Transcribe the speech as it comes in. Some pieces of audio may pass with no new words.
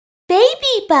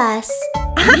BabyBus.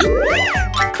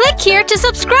 Click here to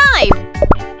subscribe.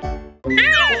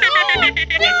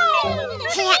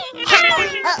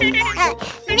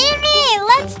 Mimi,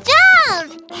 let's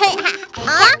jump!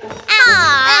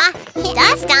 Aww,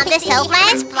 dust on the sofa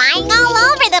is flying all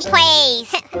over the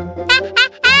place.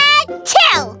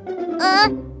 Achoo!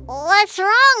 What's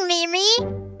wrong, Mimi?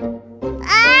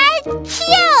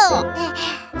 Achoo!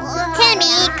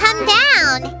 Timmy, come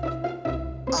down.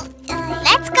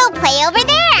 Let's go play over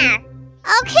there.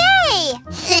 Okay.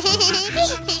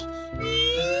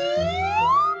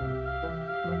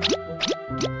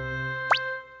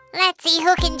 Let's see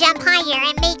who can jump higher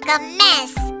and make a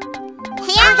mess.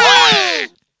 Okay.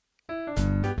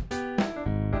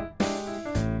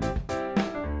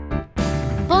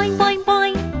 Boing, boing,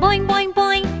 boing, boing, boing,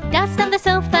 boing. Dust on the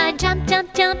sofa, jump,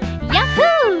 jump, jump.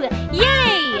 Yahoo!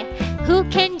 Yay! Who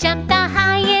can jump the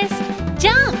highest?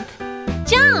 Jump,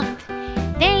 jump.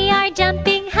 They are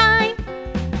jumping high.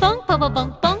 Bong, bong, bong,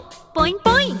 bong, bong, boing,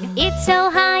 boing. It's so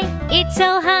high, it's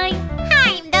so high.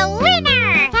 I'm the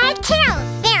winner!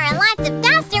 Achoo! There are lots of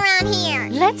dust around here.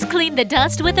 Let's clean the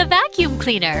dust with a vacuum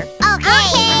cleaner.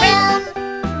 Okay. Vroom,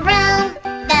 vroom,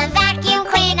 the vacuum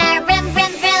cleaner. Vroom,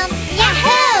 vroom, vroom.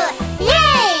 Yahoo!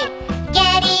 Yay!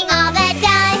 Getting all the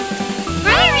dust.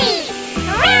 Hurry!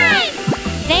 Run!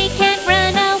 They can't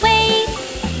run away.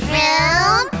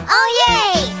 Vroom! Oh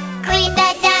yay! Clean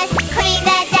the dust, clean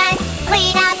the dust,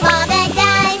 clean up all the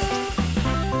dust.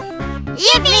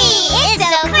 Yippee! It's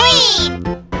so clean!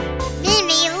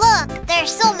 Mimi, look!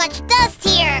 There's so much dust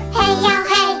here! Hey yo,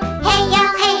 hey! Hey yo,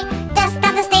 hey! Dust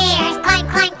on the stairs! Climb,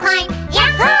 climb, climb!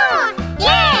 Yahoo!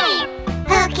 Yay!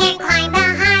 Who can climb the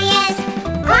highest?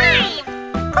 Climb!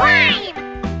 Climb!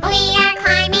 We are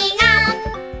climbing up!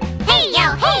 Hey yo,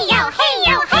 hey yo, hey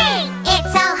yo, hey! It's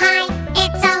so high!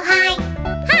 It's so high!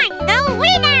 I'm the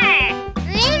winner!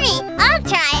 Mimi, I'll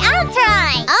try!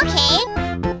 Okay.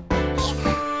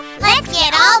 Let's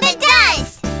get all the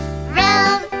dust!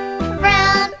 Vroom,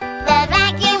 vroom, the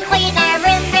vacuum cleaner.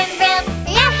 Vroom, vroom, vroom.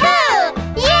 Yahoo!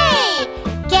 Yay!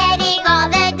 Getting all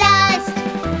the dust.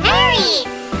 Hurry!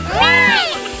 Run!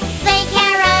 They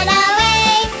can't run away.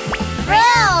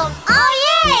 Vroom! Oh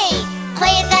yay!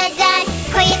 Clean the dust,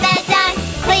 clean the dust,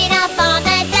 clean up all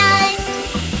the dust.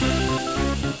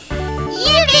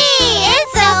 Yippee!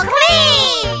 It's so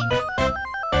clean!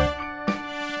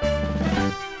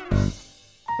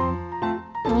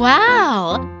 Wow!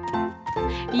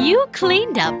 You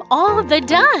cleaned up all the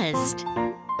dust.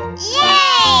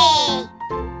 Yay!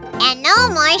 And no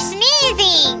more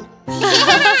sneezing!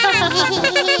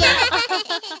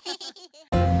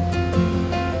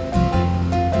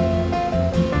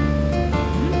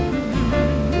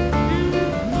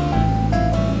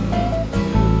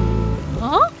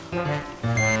 Huh?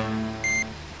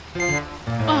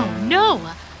 Oh no!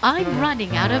 I'm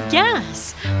running out of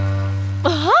gas.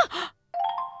 Huh?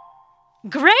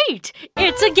 Great!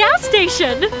 It's a gas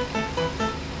station!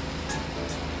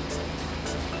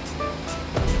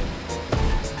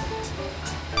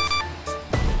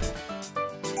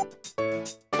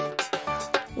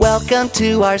 Welcome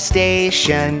to our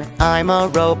station. I'm a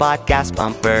robot gas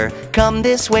pumper. Come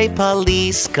this way,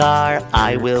 police car.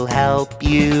 I will help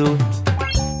you.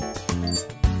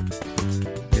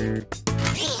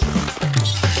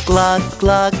 Glug,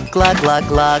 glug, glug, glug,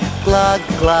 glug, glug,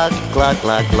 glug, glug,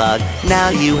 glug, glug. Now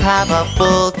you have a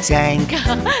full tank.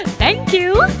 Thank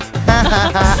you!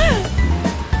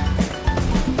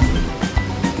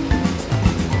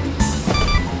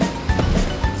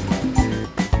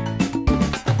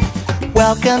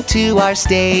 Welcome to our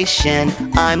station.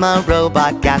 I'm a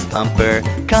robot gas pumper.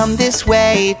 Come this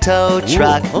way, tow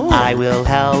truck. I will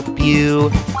help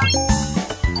you.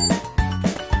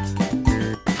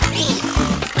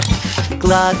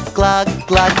 Glug, glug,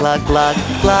 glug, glug, glug,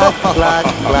 glug, glug,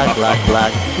 glug, glug,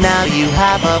 glug. Now you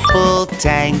have a full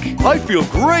tank. I feel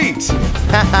great!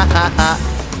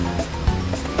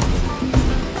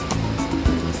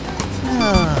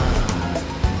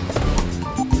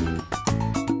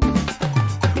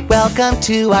 Welcome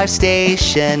to our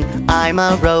station. I'm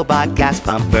a robot gas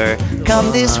pumper.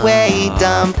 Come this way,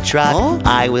 dump truck.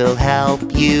 I will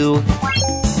help you.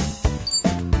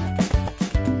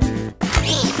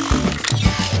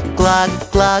 Glug,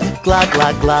 glug, glug,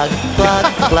 glug, glug, glug,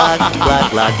 glug,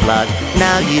 glug, glug, glug.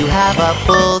 Now you have a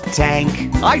full tank.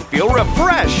 I feel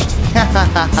refreshed!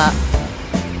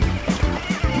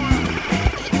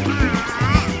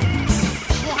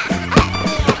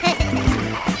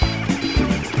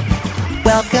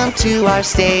 Welcome to our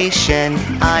station.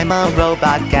 I'm a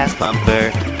robot gas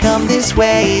pumper. Come this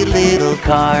way, little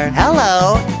car.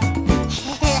 Hello.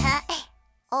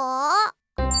 Oh.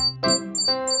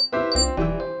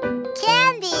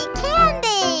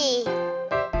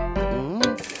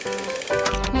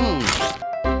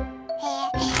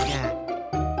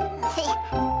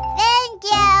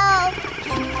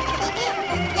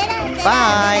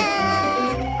 Bye.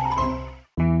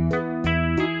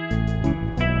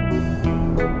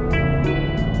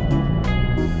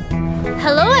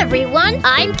 Hello, everyone.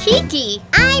 I'm Kiki.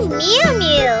 I'm Mew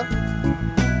Mew.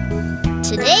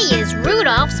 Today is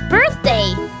Rudolph's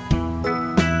birthday.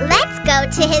 Let's go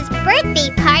to his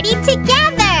birthday party together.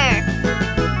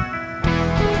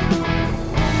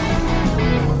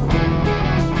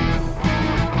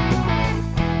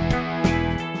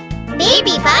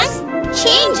 BabyBus,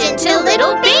 change into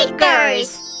little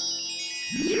bakers.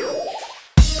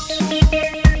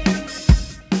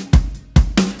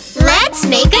 Let's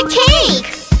make a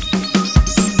cake.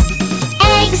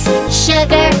 Eggs,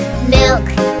 sugar, milk,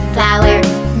 flour,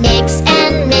 mix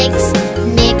and mix,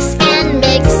 mix and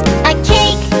mix. A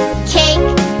cake, cake,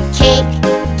 cake,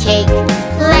 cake.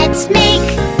 Let's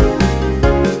make.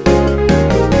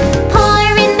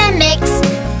 Pour in the mix,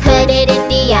 put it in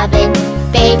the oven.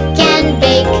 Bake and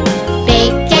bake,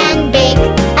 bake and bake.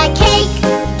 A cake,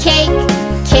 cake,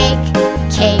 cake,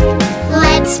 cake.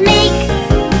 Let's make.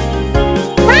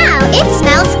 Wow, it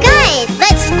smells good.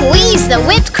 Let's squeeze the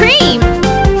whipped cream. 1,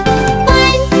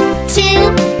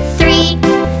 2, 3,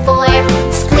 4.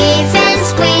 Squeeze and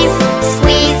squeeze,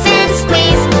 squeeze and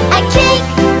squeeze. A cake,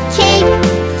 cake,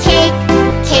 cake,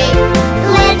 cake.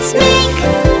 Let's make.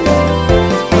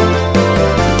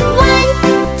 1,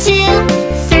 2,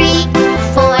 3,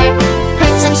 4.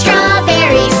 Put some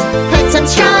strawberries, put some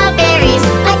strawberries.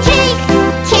 A cake,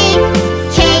 cake,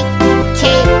 cake,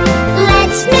 cake.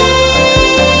 Let's make.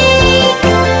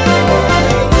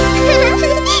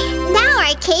 Now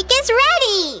our cake is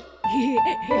ready.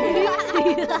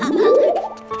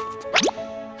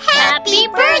 Happy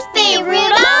birthday,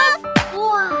 Rudolph!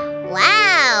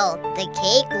 Wow, the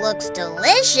cake looks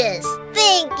delicious.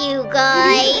 Thank you,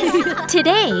 guys.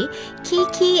 Today,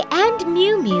 Kiki and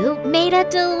Mew Mew made a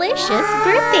delicious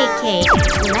birthday cake.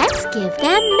 Let's give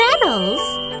them medals.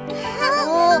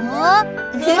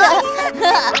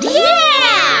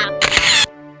 Yeah!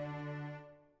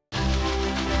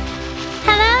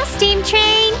 Hello, steam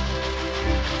train.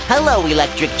 Hello,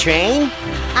 electric train.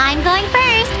 I'm going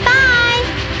first. Bye.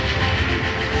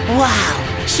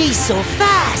 Wow, she's so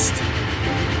fast.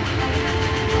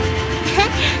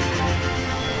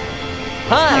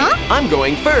 Hi, I'm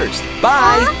going first.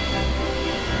 Bye.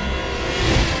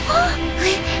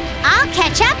 I'll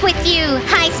catch up with you,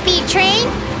 high-speed train.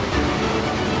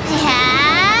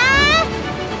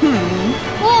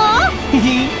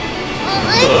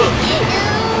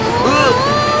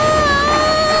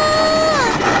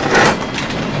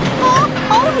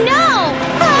 Oh no!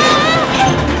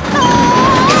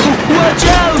 Watch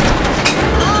out!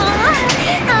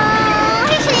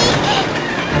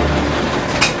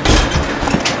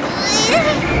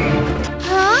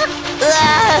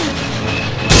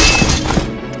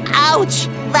 Ouch!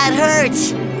 That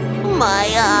hurts! My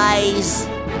eyes!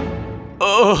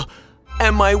 Oh,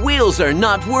 and my wheels are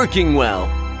not working well.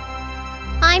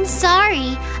 I'm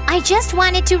sorry. I just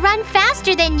wanted to run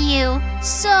faster than you.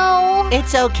 So...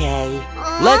 It's okay.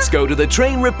 Let's go to the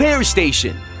train repair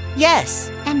station. Yes.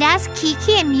 And ask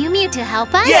Kiki and Mew Mew to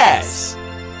help us? Yes!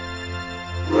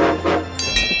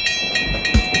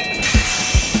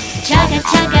 Chugga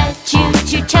chugga, choo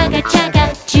choo, chugga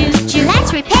chugga, choo choo.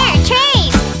 Let's repair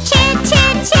trains. Choo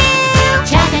choo choo.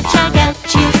 Chugga chugga,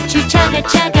 choo choo, chugga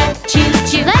chugga, choo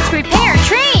choo. Let's repair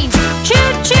trains.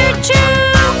 Choo choo choo.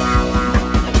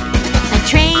 A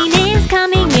train is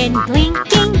coming in,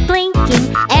 blinking,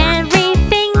 blinking.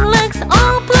 Everything looks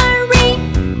all blurry.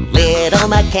 Little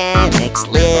mechanics,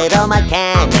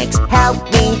 help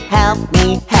me, help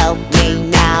me, help me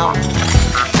now.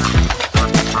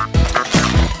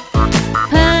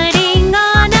 Putting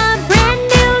on a brand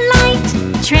new light.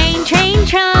 Train, train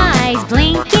tries,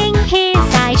 blinking his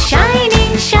eyes,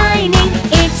 shining, shining.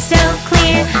 It's so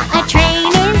clear. A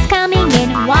train is coming in,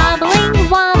 wobbling,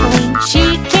 wobbling.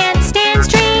 She can't stand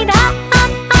straight up,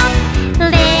 up, up.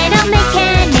 Little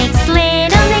mechanics,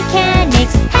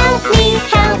 help me,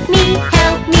 help me,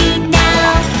 help me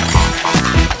now.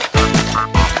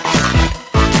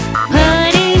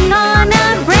 Putting on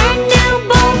a brand new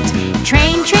bolt.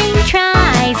 Train, train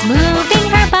tries, moving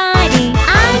her body.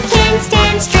 I can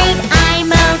stand straight,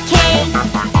 I'm okay.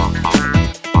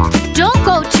 Don't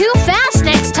go too fast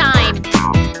next time.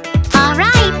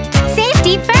 Alright,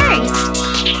 safety first.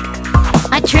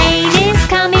 A train is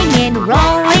coming in,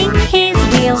 rolling his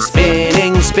wheels.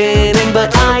 Spinning, spinning,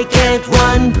 but I can't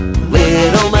run.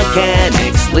 Little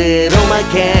mechanics,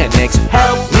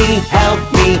 help me, help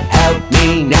me, help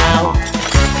me now.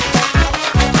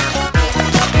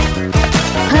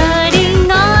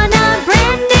 Putting on a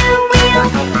brand new wheel.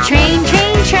 Train,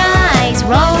 train tries,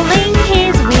 rolling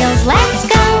his wheels.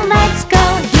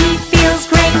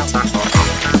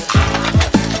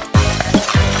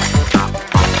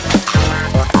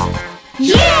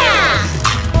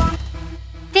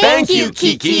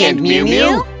 Kiki and Mew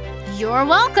Mew. You're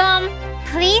welcome.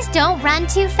 Please don't run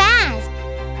too fast.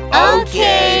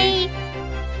 Okay.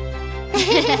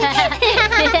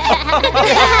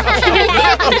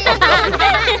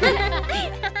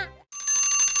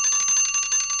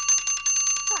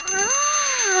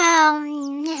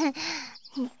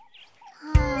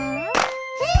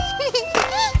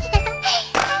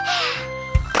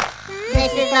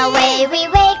 This is the way we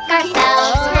wake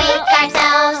ourselves, wake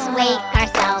ourselves, wake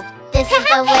ourselves. This is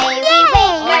the way we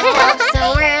wake ourselves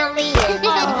so early in the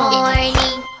morning.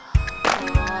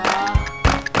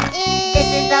 This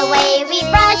is the way we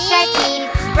brush our teeth,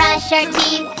 brush our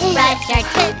teeth, brush our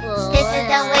teeth. This is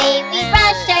the way we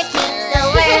brush our teeth so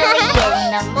early in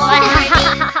the morning.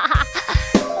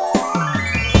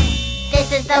 This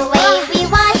is the way we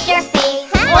wash our face,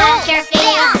 wash our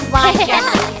face, wash our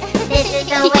face. This is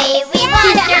the way we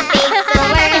wash our face so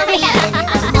early in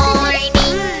the morning.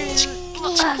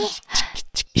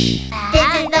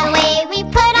 This is the way we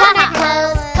put on our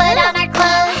clothes, put on our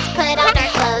clothes, put on our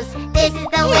clothes. This is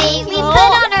the way we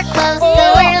put on our clothes so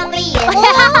early in the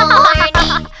morning.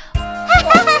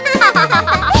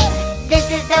 This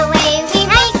is the way we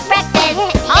make breakfast,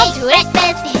 make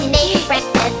breakfast, make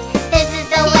breakfast. This is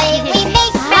the way we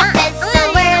make breakfast so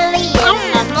early in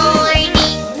the morning.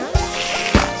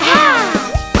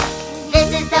 This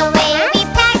is the way we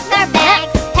pack our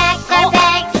bags, pack our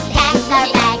bags, pack our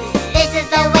bags. This is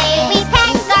the way we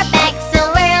pack our bags so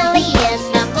early in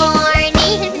the morning.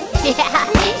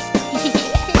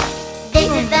 This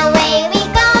is the way we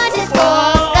go to school,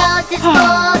 go to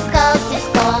school, go to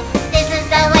school. This is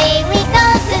the way we go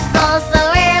to school so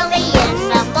early in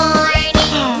the morning.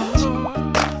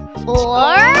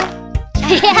 Or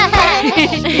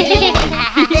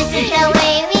this is the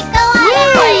way we go out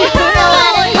and play, go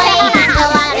out and play, go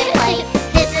out and play.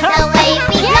 This is the way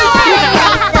we go out and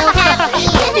play so happy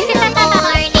in the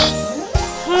morning.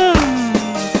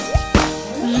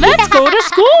 Let's go to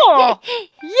school!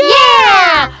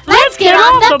 Yeah! Let's get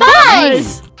on the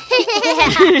bus!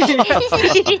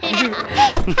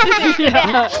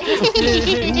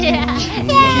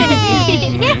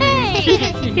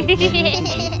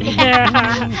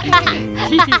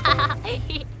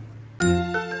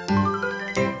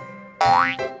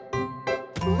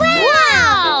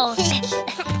 Wow!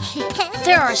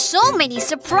 There are so many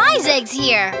surprise eggs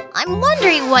here. I'm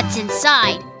wondering what's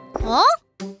inside. Huh?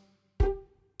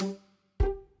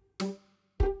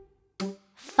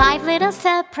 5 little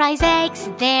surprise eggs,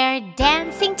 they're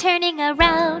dancing, turning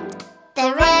around.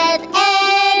 The red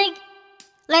egg.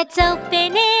 Let's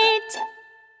open it,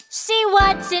 see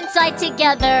what's inside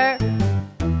together.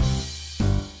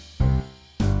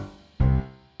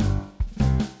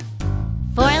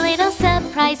 Four little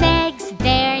surprise eggs,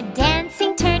 they're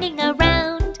dancing, turning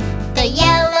around. The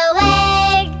yellow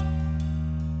egg.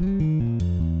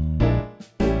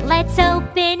 Let's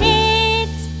open it.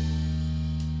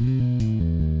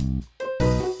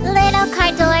 Little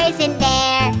car doors in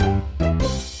there.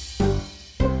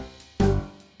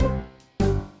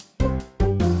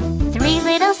 Three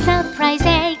little surprise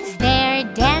eggs, they're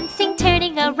dancing,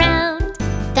 turning around.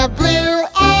 The blue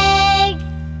egg.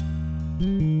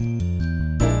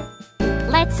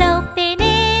 Let's open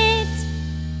it.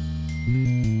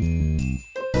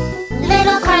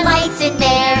 Little car lights in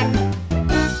there.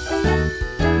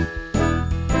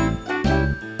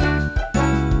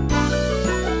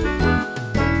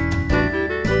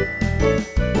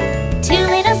 Two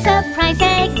little surprise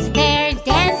eggs, they're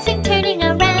dancing, turning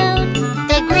around.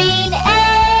 The green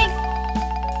egg.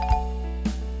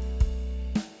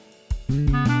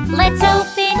 Let's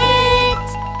open it.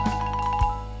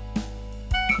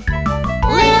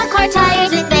 Little car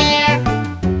tires in there.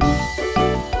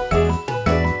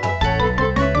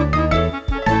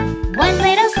 One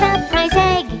little surprise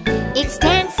egg, it's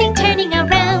dancing, turning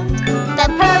around. The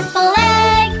purple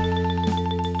egg.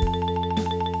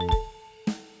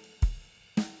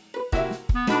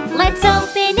 Let's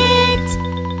open it.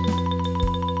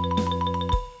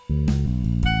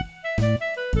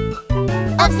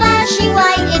 A flashing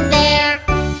light in there.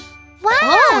 Wow!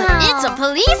 Oh, it's a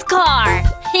police car!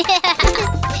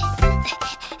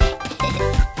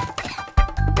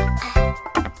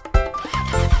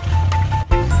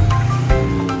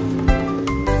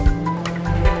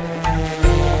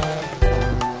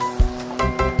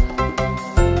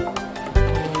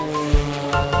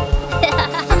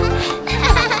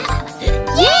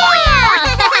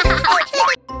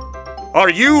 Are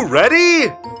you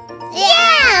ready?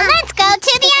 Yeah, let's go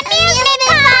to the amusement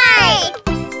park.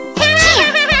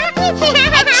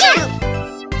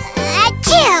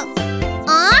 Achoo!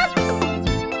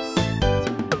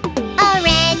 A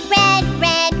red, red,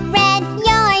 red, red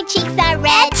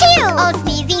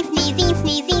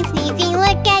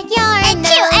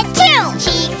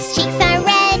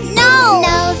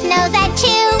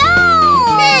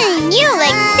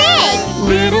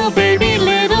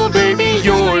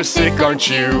aren't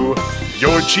you?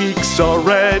 Your cheeks are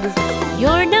red.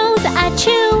 Your nose,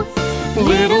 achoo.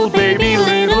 Little baby,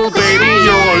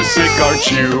 you're sick,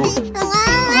 aren't you?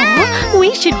 Oh,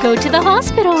 we should go to the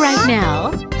hospital right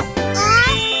now.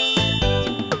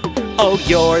 Oh,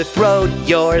 your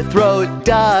throat,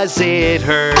 does it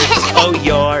hurt? Oh,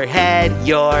 your head,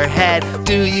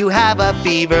 do you have a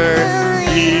fever?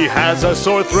 He has a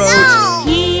sore throat.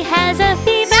 He has a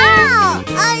fever.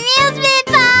 Amusement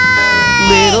park!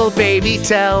 Little baby,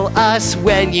 tell us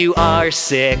when you are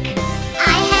sick.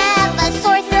 I have a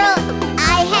sore throat.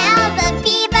 I have a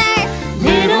fever.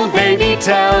 Little baby,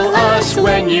 tell us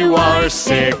when you are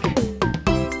sick.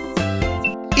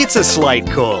 It's a slight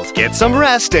cold. Get some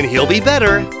rest and he'll be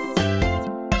better.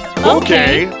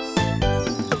 Okay.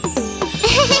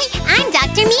 I'm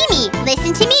Dr. Mimi.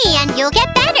 Listen to me and you'll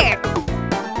get better.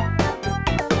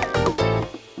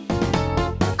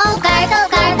 Oh, gargle,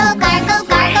 gargle, gargle,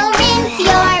 gargle, rinse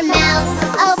your mouth.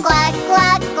 Oh, glug,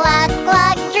 glug, glug,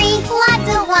 glug, drink lots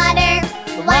of water.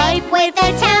 Wipe with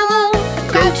a towel.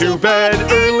 Go to bed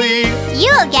early.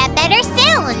 You'll get better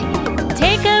soon.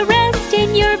 Take a rest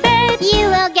in your bed. You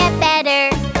will get better.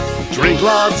 Drink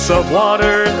lots of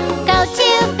water. Go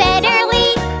to bed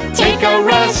early. Take a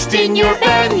rest in your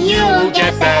bed. You'll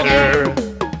get better.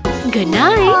 Good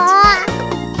night.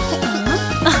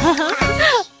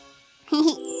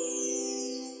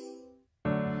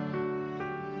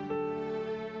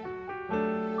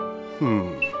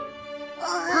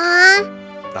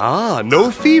 Ah,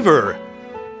 no fever.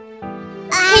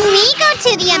 Can we go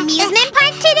to the amusement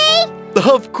park today?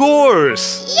 Of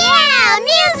course. Yeah,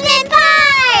 amusement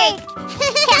park!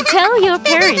 Tell your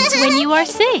parents when you are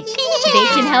sick. They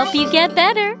can help you get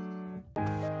better.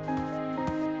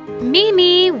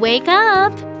 Mimi, wake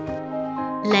up.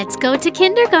 Let's go to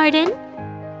kindergarten.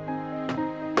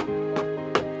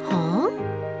 Huh?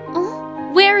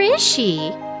 Oh, where is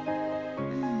she?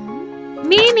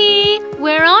 Mimi,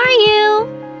 where are you?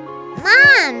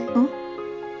 Mom!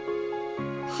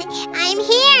 I'm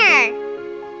here!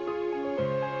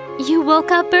 You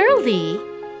woke up early.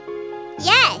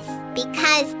 Yes,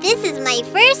 because this is my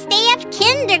first day of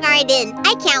kindergarten.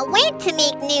 I can't wait to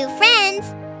make new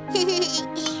friends.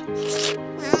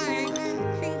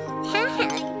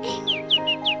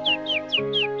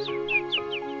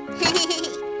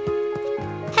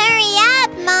 Hurry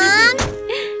up, Mom!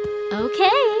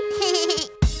 Okay.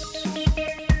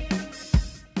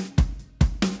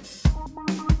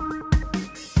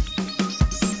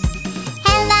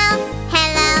 Hello,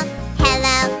 hello,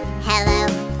 hello, hello.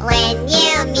 When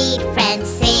you meet friends,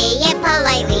 say it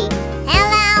politely.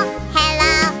 Hello,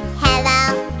 hello,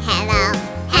 hello, hello,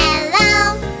 hello.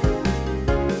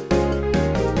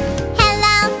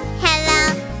 Hello, hello,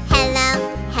 hello,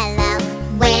 hello.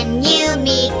 When you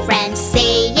meet friends,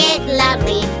 say it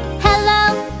loudly. Hello,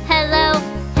 hello,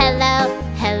 hello,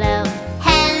 hello,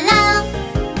 hello.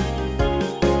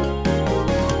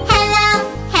 Hello,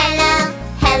 hello,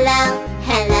 hello,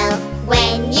 hello.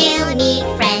 When you meet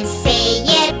friends, say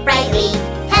it brightly.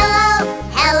 Hello,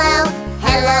 hello,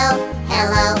 hello,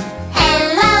 hello,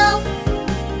 hello.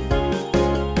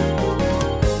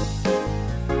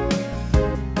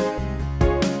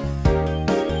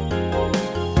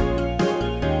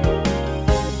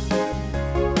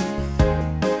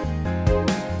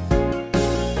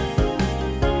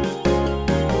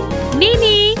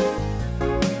 Mimi,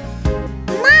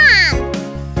 Mom!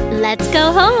 let's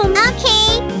go home.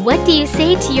 Okay. What do you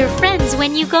say to your friends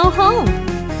when you go home?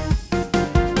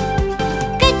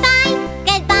 Goodbye,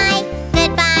 goodbye,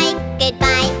 goodbye,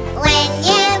 goodbye. When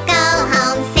you go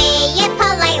home, say it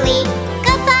politely.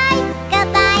 Goodbye,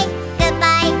 goodbye,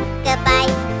 goodbye, goodbye,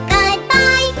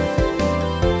 goodbye.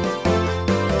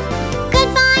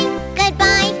 Goodbye,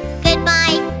 goodbye,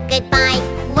 goodbye, goodbye.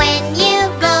 When you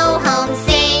go home,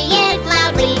 say it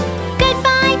loudly.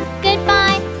 Goodbye,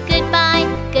 goodbye, goodbye,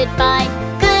 goodbye,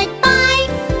 goodbye.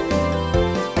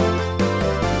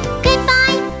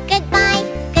 Goodbye, goodbye,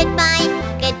 goodbye,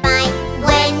 goodbye.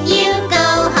 When you go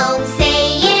home, say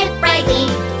it brightly.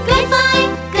 Goodbye,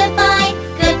 goodbye,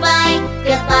 goodbye,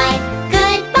 goodbye,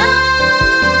 goodbye.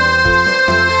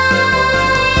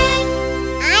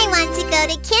 I want to go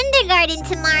to kindergarten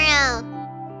tomorrow.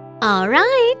 All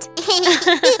right.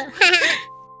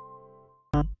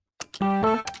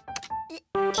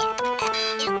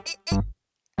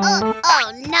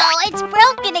 Oh no, it's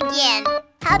broken again.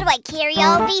 How do I carry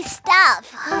all these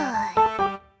stuff?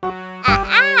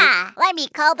 Aha! Let me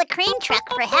call the crane truck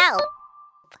for help.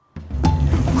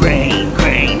 Crane,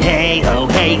 crane, hey ho,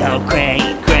 crane,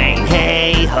 crane,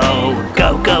 hey ho.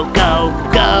 Go, go, go,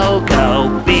 go, go,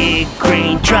 big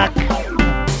crane truck.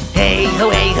 Hey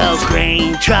hey ho,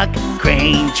 crane truck,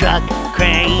 crane truck,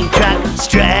 crane truck.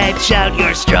 Stretch out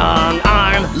your strong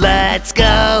arm. Let's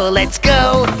go, let's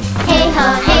go. Hey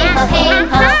ho, hey ho, hey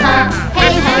ho ho.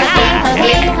 Hey ho, hey ho,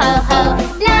 hey ho ho.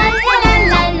 La la la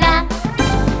la la.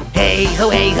 Hey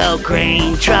ho,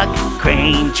 crane truck,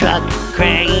 crane truck,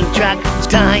 crane truck. It's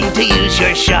time to use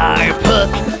your sharp hook,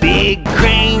 big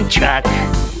crane truck.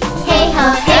 Hey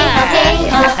ho, hey ho, hey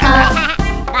ho ho.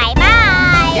 Bye-bye.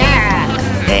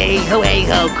 Hey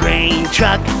ho, crane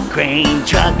truck, crane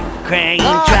truck, crane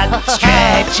truck.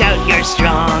 Stretch out your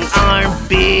strong arm,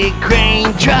 big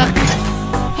crane truck.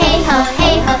 Hey ho,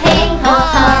 hey ho, hey ho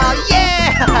ho.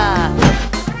 Yeah!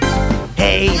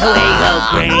 Hey ho,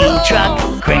 crane truck,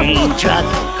 crane truck,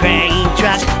 crane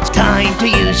truck. It's time to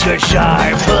use your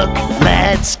sharp hook.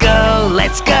 Let's go,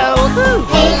 let's go.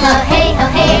 Hey ho, hey ho,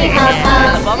 hey ho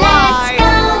ho. Let's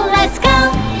go, let's go.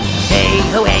 Hey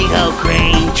ho,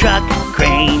 crane truck,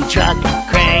 crane truck,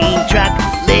 crane truck.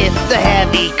 Lift the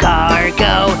heavy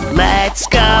cargo. Let's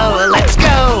go, let's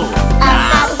go.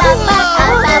 Up, up, up, up,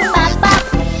 up, up, up, up.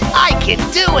 I can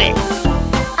do it.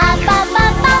 Up, up,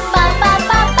 up, up, up, up,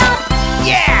 up, up.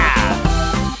 Yeah!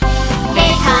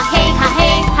 Hey ha, hey ha,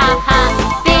 hey ha ha.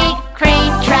 Big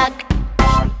crane truck.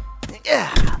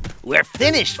 We're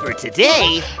finished for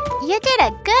today. You did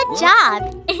a good job.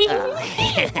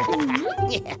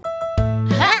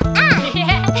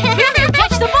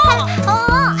 Catch the ball.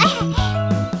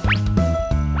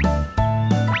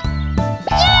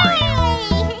 Yay!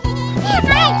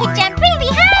 I can jump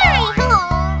really high.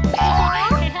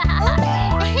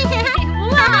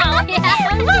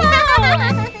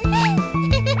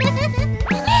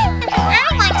 I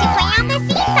want to play on the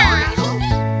seesaw.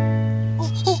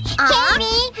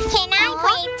 Katie, can I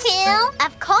play too?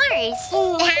 Of course.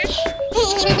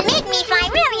 Make me fly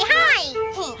really high.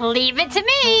 Leave it to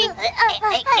me.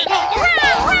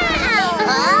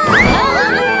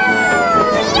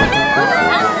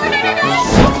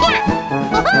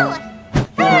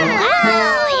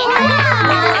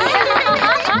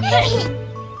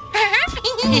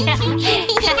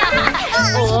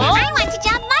 I want to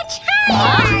jump much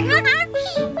higher.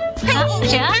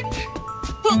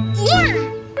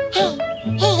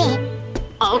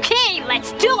 Okay,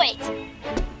 let's do it.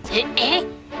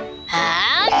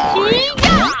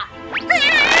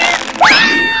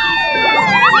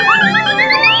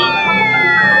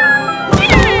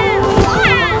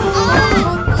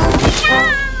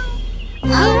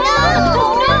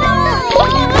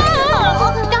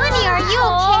 Donnie, are you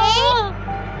okay?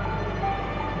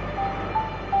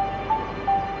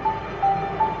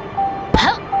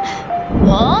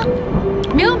 Huh?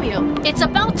 Mew Mew, it's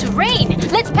about to rain.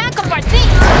 Let's pack up our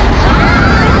things.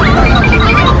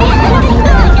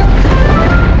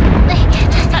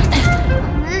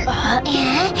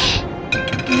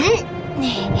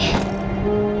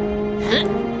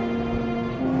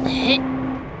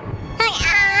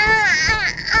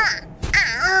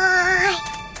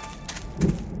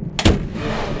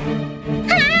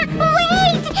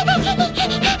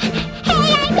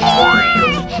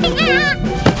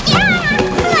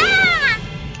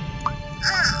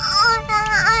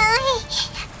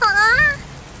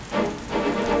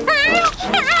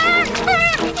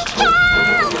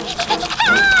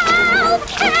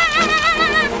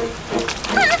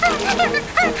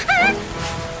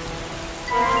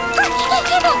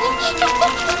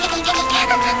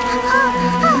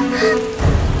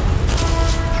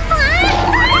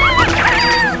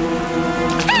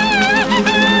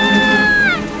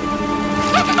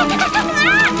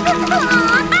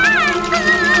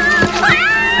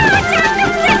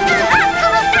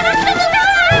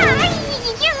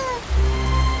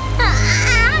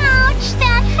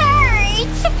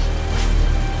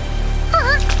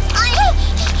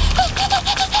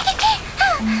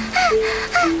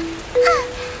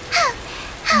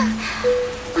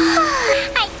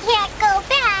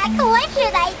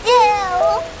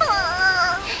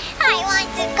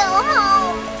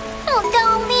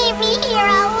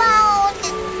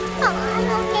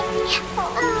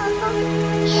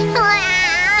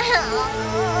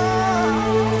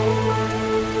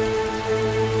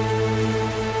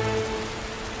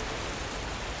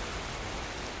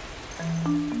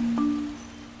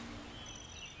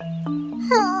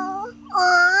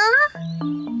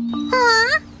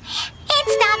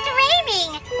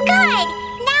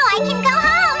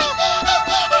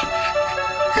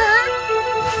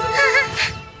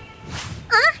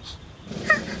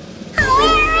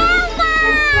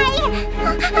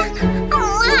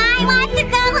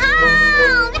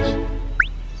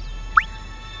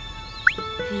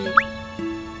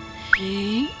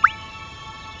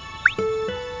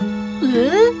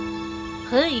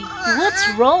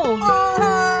 wrong?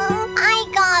 I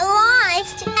got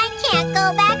lost. I can't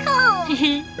go back home.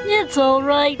 It's all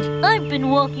right. I've been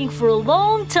walking for a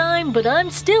long time, but I'm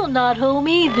still not home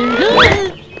either. Are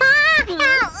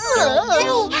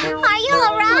you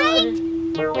alright?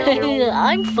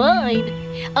 I'm fine.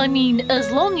 I mean,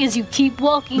 as long as you keep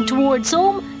walking towards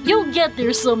home, you'll get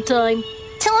there sometime.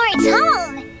 Towards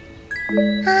home?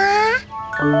 Huh?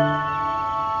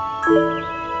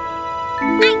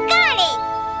 I got it!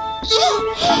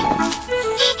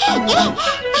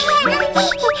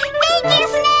 Baby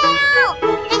snail!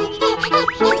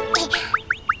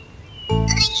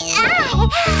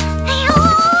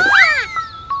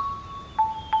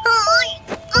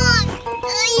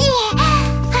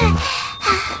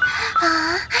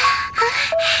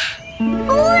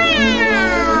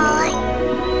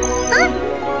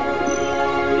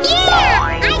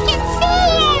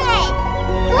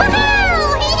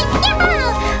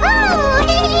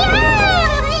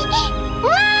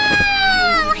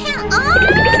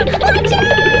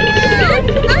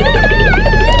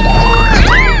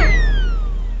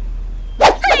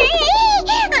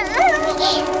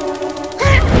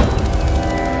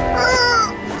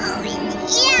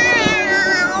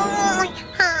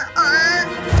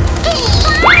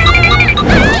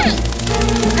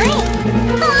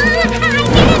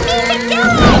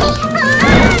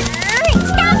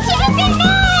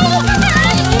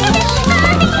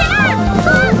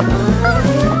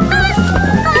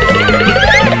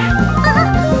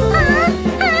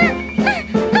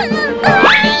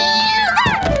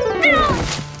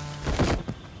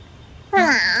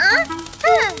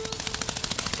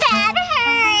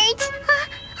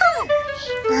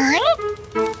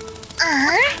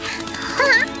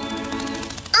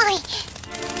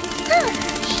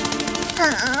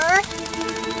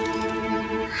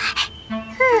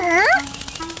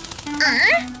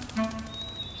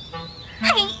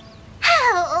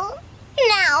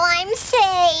 Now I'm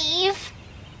safe.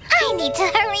 I need to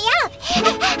hurry up.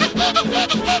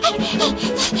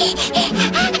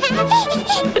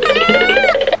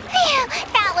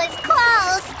 That was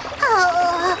close.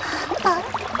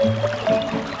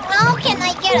 How can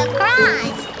I get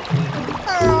across?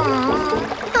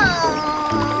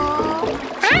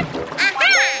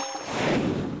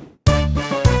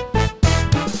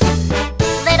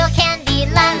 Little candy,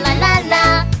 la la la la.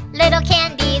 Little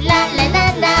candy, la la la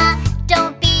la.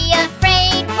 Don't be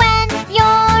afraid when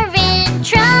you're in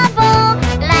trouble.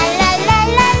 La la la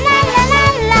la la la la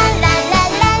la la la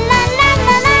la la la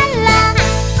la la.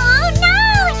 Oh no!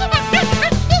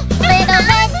 Little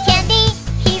red candy,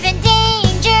 he's in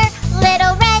danger.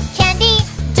 Little red candy,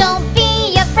 don't be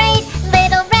afraid.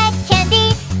 Little red candy,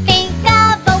 think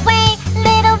of a way.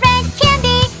 Little red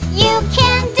candy, you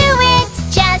can do it.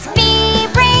 Just be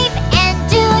brave and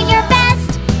do your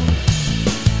best.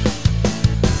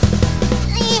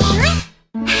 Yay!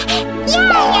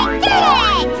 I did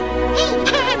it!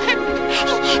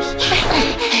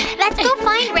 Let's go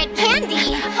find red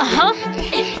candy. Uh-huh.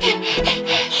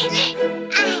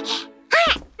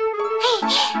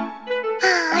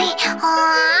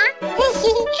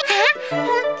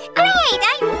 Great!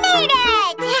 I made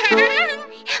it!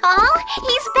 Oh,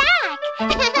 he's back!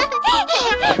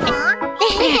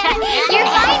 You're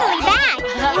finally back!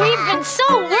 We've been so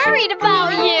worried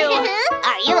about you.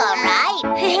 Are you alright?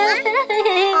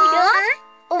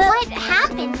 What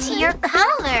happened to your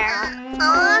color?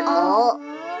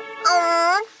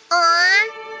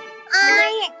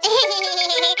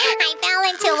 I fell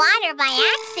into water by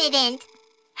accident.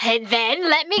 And then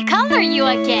let me color you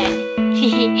again.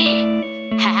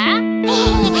 Haha.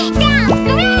 Sounds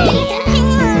great!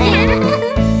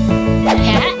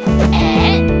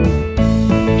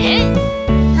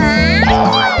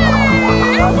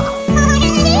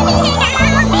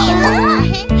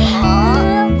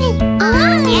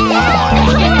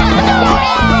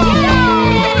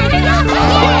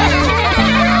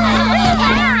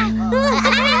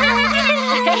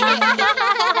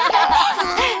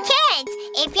 Kids,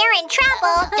 if you're in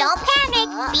trouble, don't panic.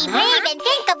 Be brave and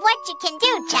think of what you can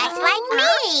do, just like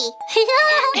me.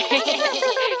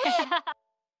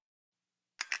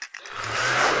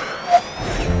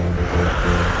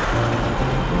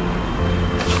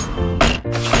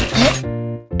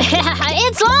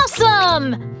 It's awesome!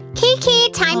 Kiki,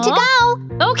 time to go.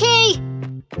 Okay.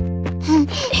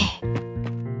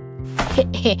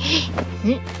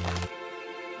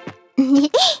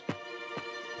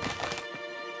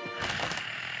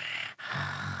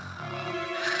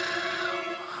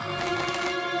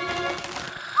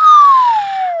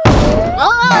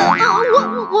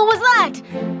 What was that?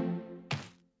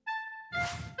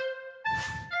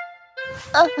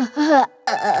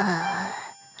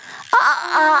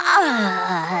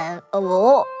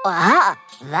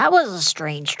 That was a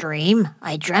strange dream.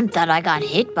 I dreamt that I got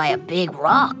hit by a big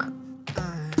rock.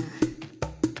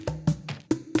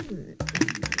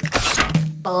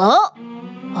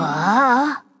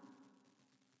 Wow.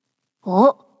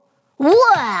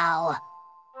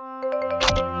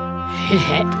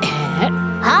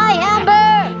 Hi,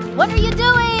 Amber! What are you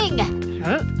doing?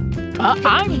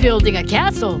 I'm building a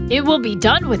castle. It will be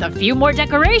done with a few more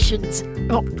decorations.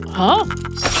 Huh?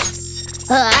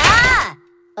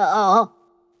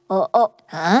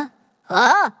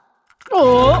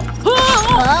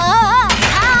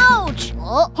 Ouch!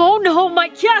 Oh no, my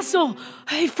castle!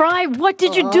 Hey, Fry, what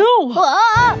did you do?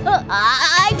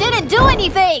 I didn't do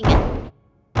anything!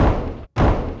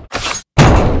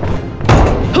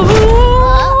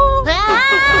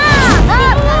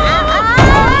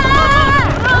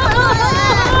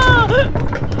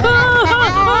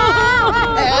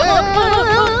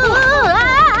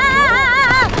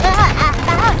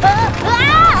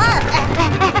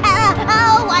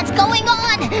 What's going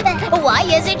on? Why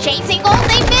is it chasing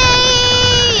only me?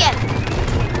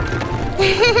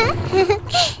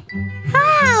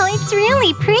 Wow, it's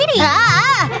really pretty. Help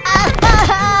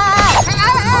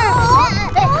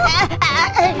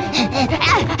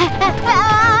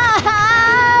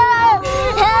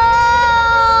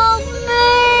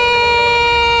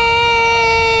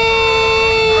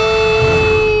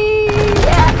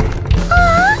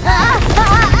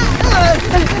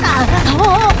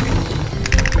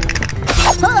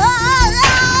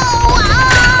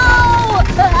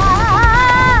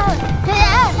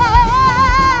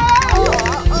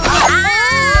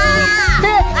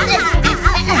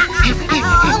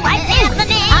What's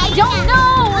happening? I don't know!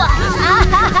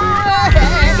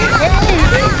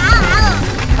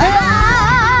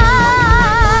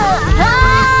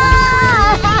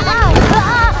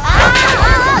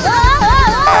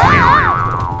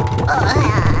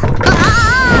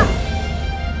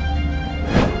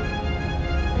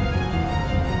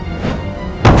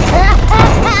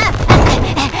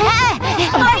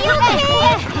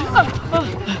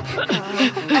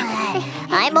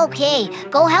 I'm okay.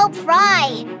 Go help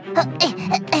Fry.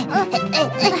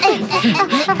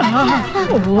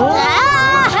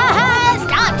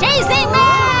 Stop chasing me!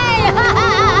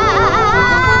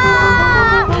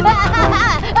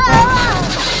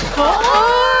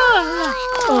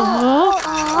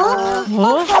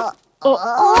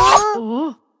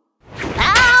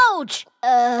 Ouch!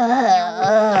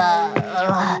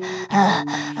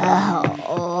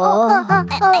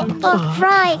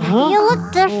 Fry, you look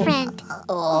different.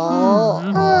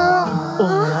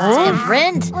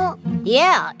 Different?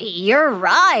 Yeah, you're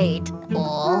right.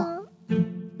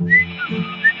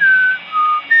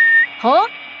 Huh?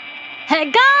 Hey,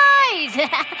 guys!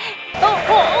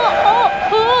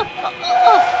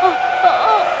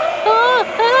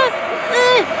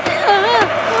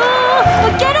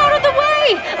 Get out of the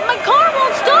way! My car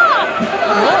won't stop!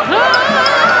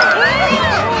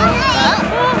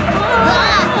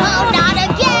 Not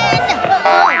again!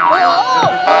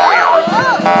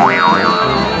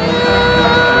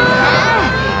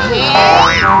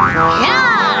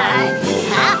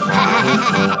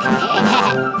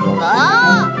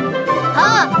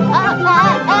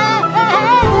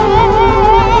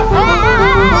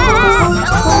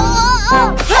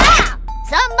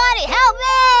 Somebody help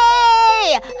me!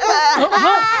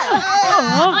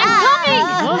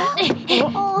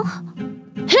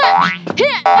 I'm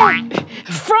coming!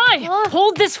 Fry,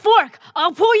 hold this fork.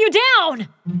 I'll pull you down.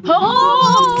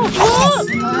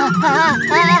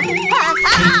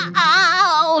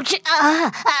 Ouch!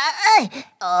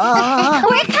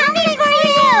 We're coming for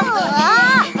you!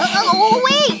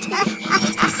 Wait!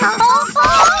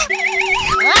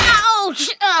 Ouch!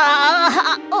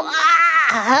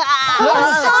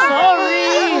 Sorry.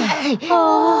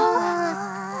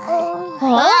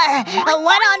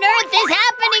 What on earth is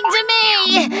happening to me?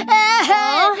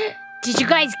 Did you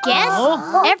guys guess?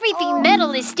 Everything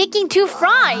metal is sticking to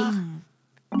Fry.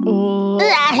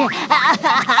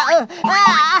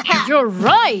 You're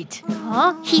right.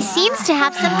 He seems to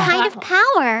have some kind of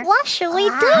power. What should we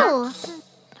do?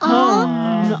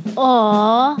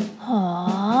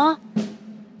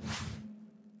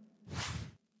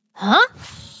 Huh?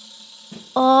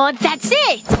 Oh, that's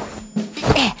it!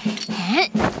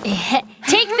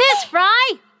 Take this,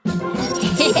 Fry!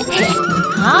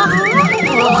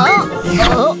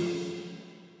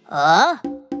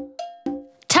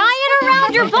 Tie it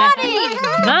around your body!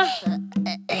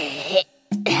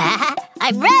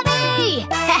 I'm ready!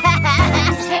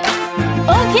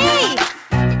 Okay!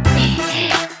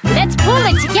 Let's pull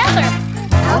it together!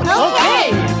 Okay!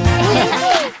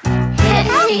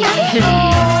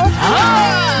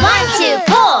 One, two,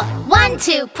 pull. 1,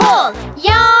 2, pull.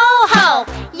 Yo-ho,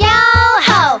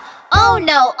 yo-ho. Oh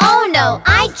no,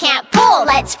 I can't pull.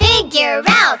 Let's figure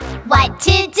out what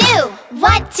to do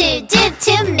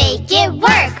to make it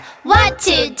work. What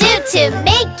to do to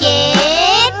make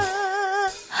it...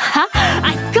 Ha!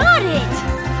 I got it!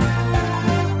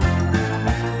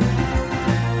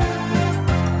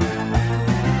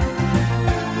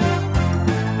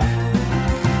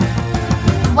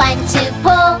 1, 2,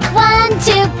 pull. 1,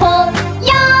 2, pull.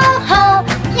 Yo-ho,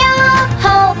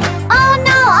 yo-ho. Oh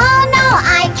no,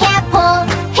 I can't pull.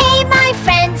 Hey, my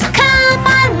friends, come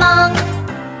along.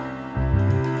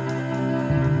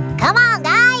 Come on,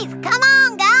 guys.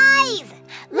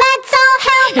 Let's all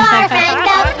help our friend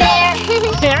up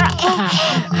there.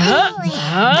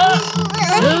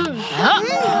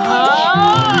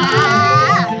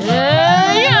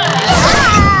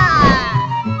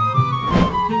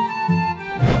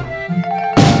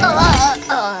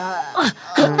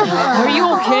 Are you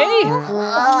okay?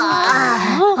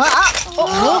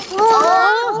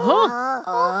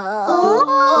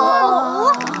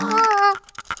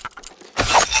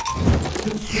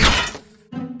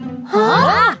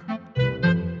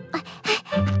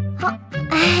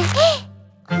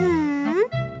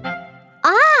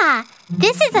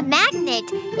 This is a magnet.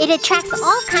 It attracts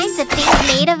all kinds of things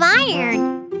made of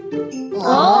iron.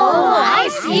 Oh, I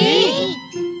see.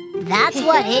 That's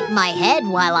what hit my head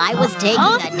while I was taking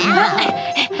a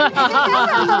nap.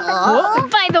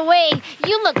 By the way,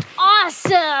 you looked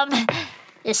awesome!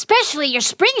 Especially your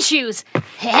spring shoes.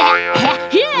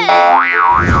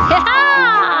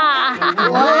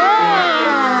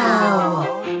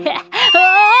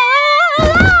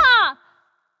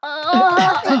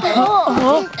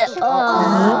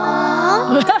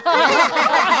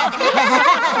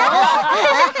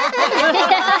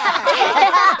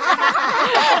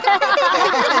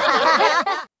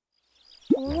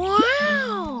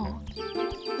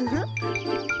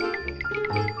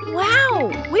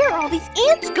 Wow! Where are all these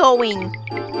ants going?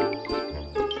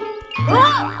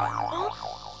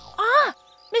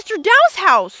 Mr. Dow's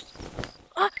house!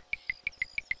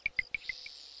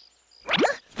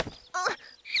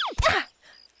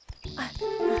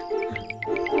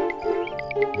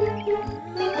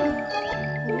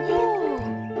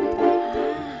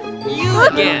 You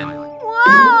again! Whoa!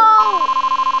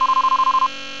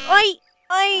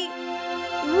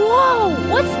 Whoa!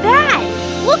 What's that?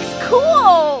 Looks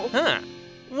cool! Huh.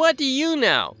 What do you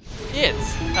know?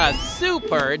 It's a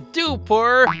super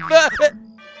duper...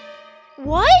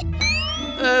 What?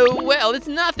 Well, it's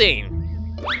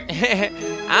nothing.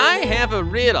 I have a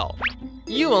riddle.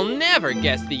 You will never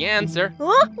guess the answer.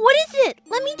 Huh? What is it?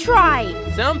 Let me try.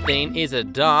 Something is a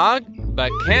dog,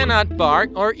 but cannot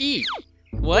bark or eat.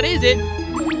 What is it?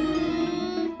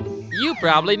 You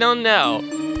probably don't know.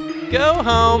 Go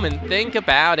home and think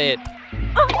about it.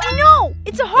 Oh, I know!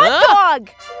 It's a hot dog!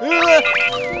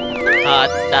 Hot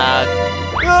dog.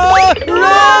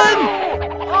 Run!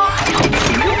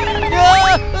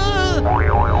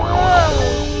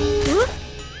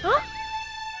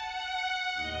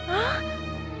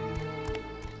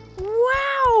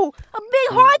 Wow! A big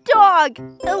hot dog!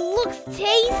 It looks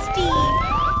tasty!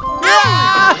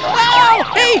 Ow!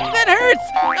 Hey, that hurts!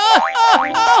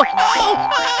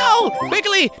 Ow!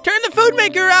 Quickly, turn the food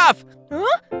maker off!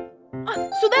 Huh?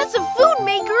 So that's a food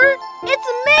maker? It's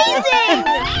amazing!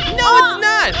 No, it's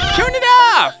not! Turn it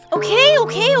off! Okay.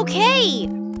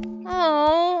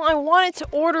 Oh, I wanted to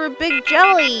order a big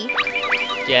jelly.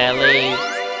 Jelly.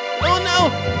 Oh no!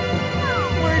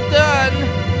 We're done.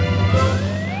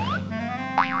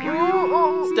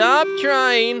 Stop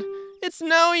trying. It's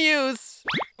no use.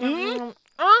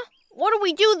 What do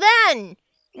we do then?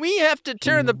 We have to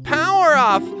turn the power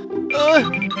off.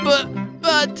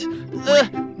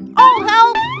 I'll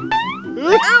help!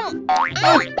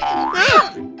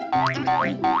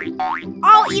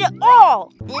 I'll eat it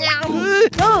all!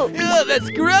 That's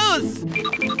gross!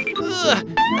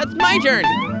 That's my turn!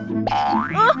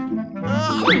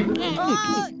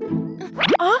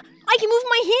 I can move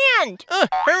my hand!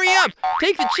 Hurry up!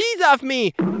 Take the cheese off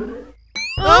me!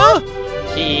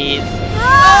 Cheese!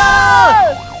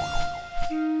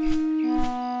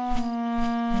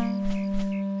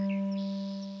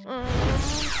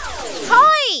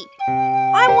 Hi!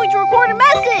 I'm going to record a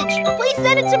message! Please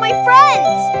send it to my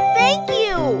friends! Thank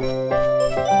you!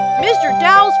 Mr.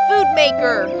 Dow's food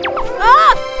maker!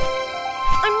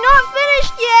 I'm not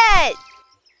finished yet!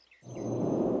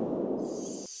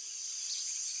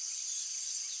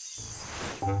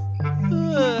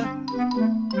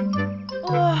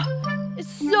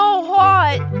 It's so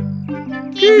hot!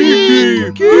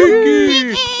 Kiki!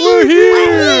 We're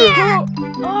here!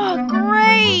 Oh,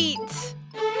 great!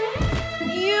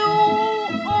 You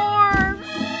are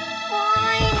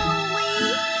finally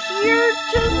here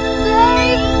to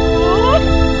save.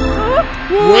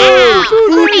 Whoa!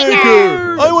 Food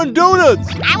maker! I want donuts!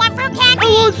 I want fruit candy. I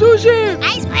want sushi!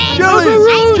 Ice cream. Jellies! Ice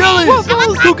cream. Jellies! I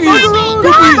want Cookies! cookies.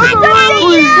 Cookies!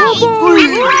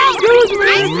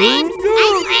 Ice cream.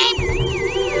 Ice cream.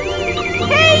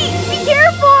 Hey, be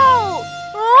careful!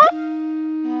 Huh?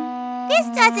 This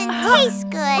doesn't taste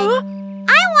good.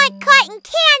 I want cotton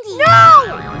candy. No!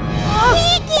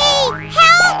 Kiki,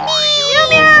 help me!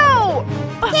 Meow!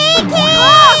 Kiki!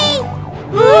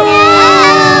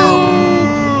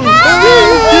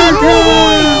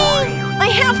 I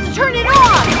have to turn it on!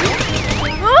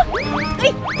 Huh?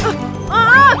 Hey,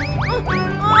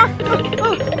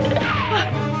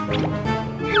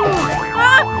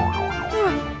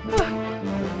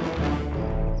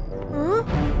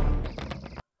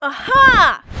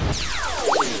 Aha!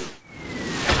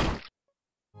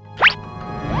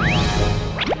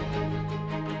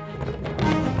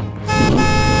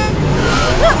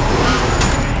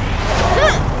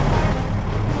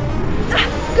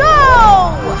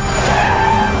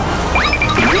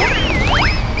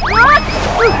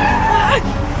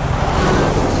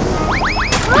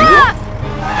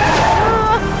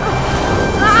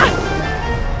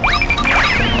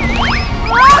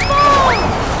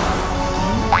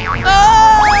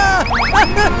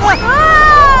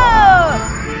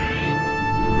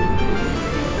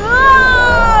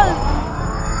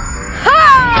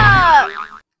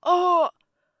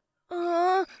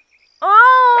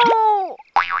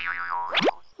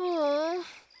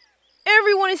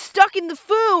 Everyone is stuck in the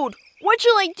food. What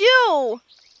shall I do?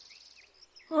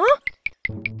 Huh?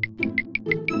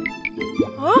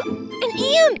 Huh? An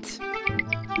ant!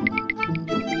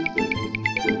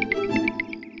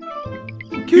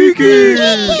 Kiki!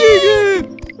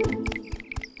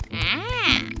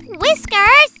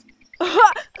 Whiskers!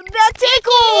 That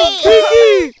tickles!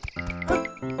 Kiki!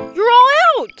 You're all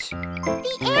out!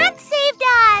 The ant saved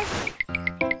us!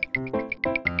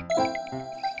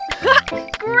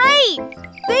 Great!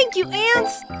 Thank you,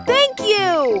 ants! Thank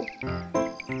you!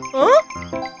 Huh?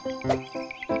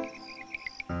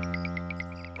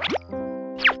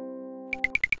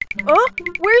 Huh?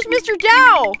 Where's Mr.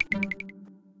 Dow?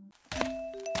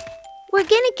 We're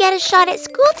gonna get a shot at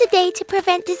school today to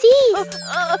prevent disease.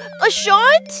 A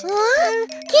shot? Huh?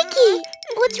 Kiki,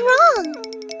 what's wrong?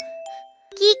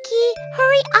 Kiki,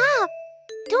 hurry up.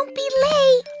 Don't be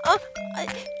late.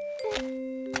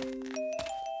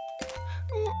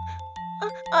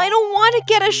 I don't want to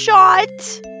get a shot.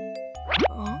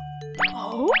 Oh?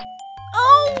 Oh?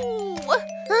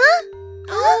 Huh?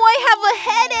 Oh, I have a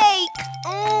headache.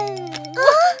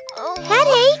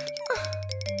 Headache?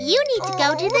 You need to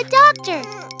go to the doctor.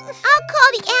 I'll call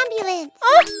the ambulance.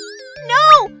 No!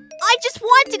 I just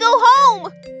want to go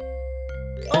home.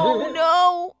 Oh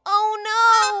no! Oh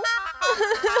no!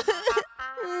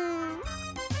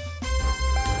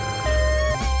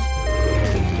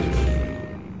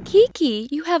 Kiki,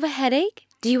 you have a headache?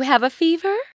 Do you have a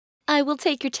fever? I will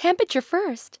take your temperature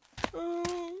first.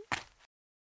 Oh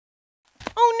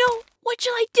no! What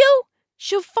shall I do?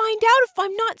 She'll find out if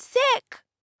I'm not sick.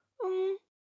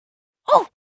 Oh!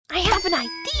 I have an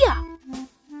idea!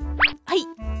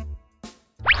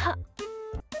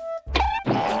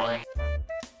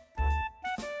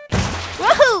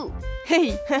 Woohoo!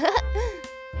 Hey!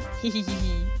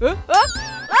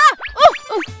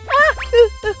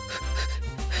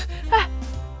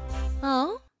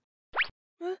 Oh?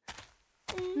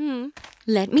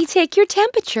 Let me take your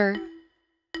temperature.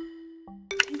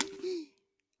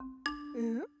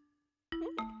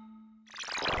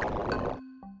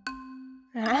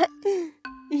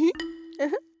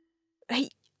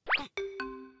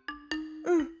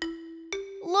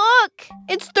 Look!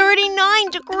 It's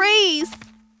 39 degrees!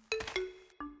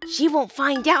 She won't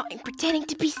find out I'm pretending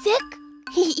to be sick.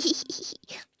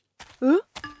 Huh?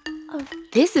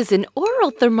 This is an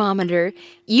oral thermometer.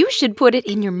 You should put it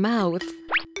in your mouth.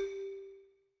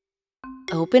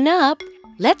 Open up.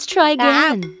 Let's try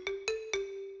again.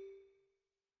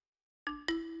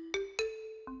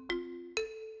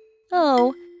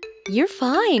 Oh, you're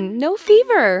fine. No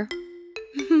fever.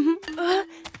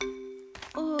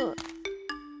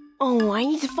 Oh, I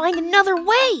need to find another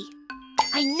way.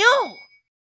 I know.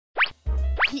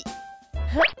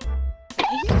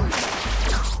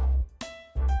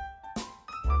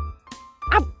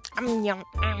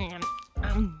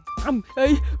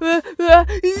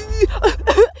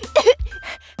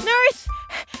 Nurse!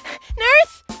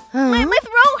 Nurse! Huh? My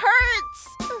throat hurts.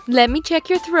 Let me check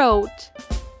your throat.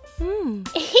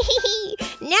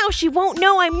 she won't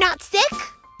know I'm not sick.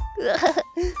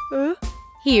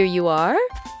 Here you are.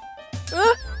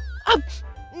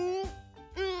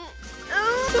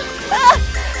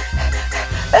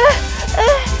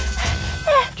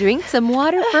 Drink some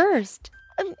water first.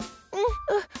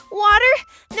 Water?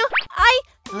 No,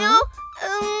 no.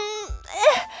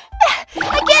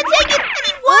 I can't take it. I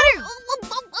need water.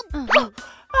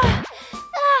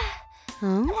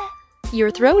 Huh? Your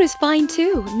throat is fine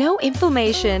too. No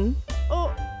inflammation.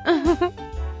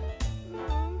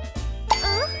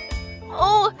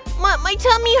 Oh, my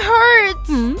tummy hurts.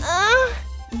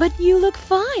 But you look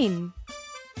fine.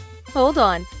 Hold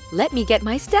on. Let me get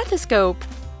my stethoscope.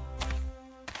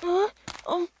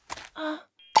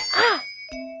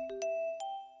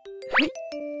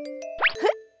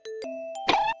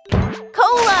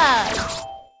 Cola!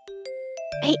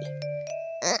 Hey.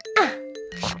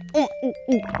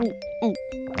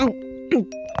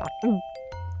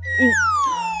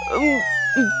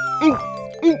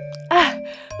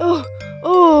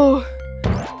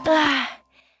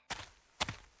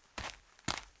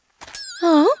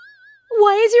 Huh?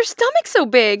 Why is your stomach so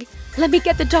big? Let me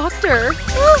get the doctor.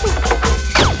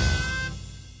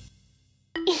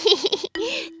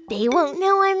 They won't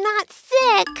know I'm not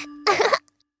sick.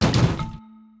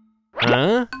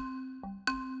 Huh?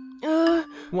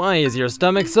 Why is your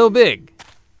stomach so big?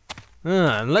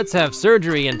 Let's have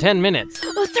surgery in 10 minutes.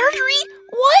 Surgery?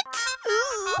 What?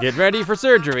 Get ready for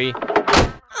surgery.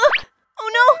 Oh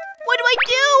no! What do I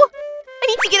do? I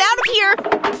need to get out of here.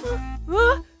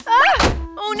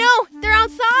 Oh no! They're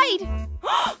outside.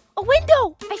 A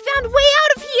window! I found a way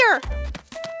out of here.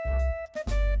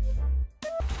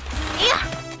 Yeah.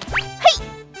 Hey.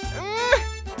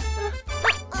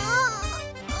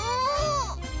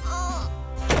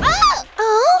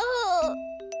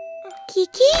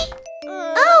 Kiki?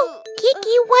 Oh,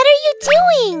 Kiki, what are you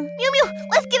doing? Mew Mew,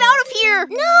 let's get out of here.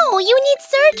 No, you need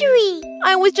surgery.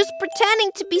 I was just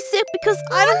pretending to be sick because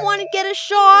I don't want to get a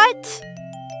shot.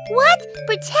 What?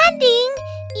 Pretending?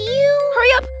 You...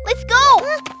 Hurry up, let's go.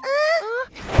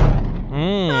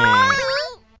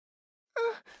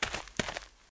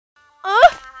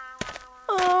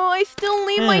 Oh, I still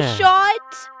need my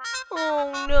shot.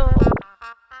 Oh no.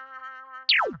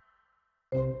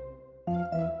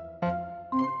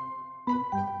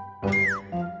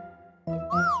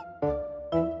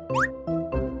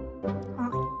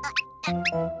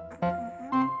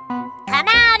 Come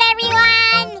out,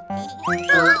 everyone!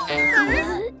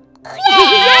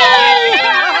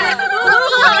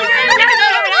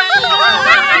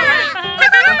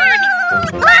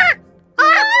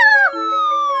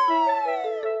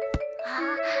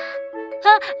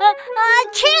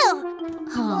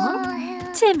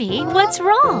 Timmy, what's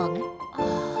wrong?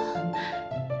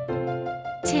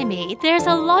 Timmy, there's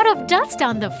a lot of dust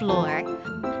on the floor.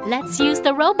 Let's use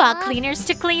the robot cleaners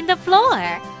to clean the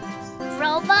floor.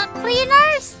 Robot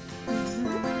cleaners?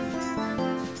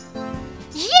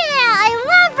 Yeah, I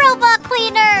love robot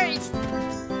cleaners!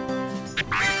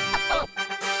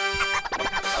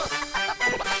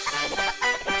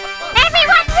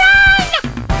 Everyone run!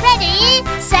 Ready,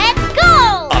 set,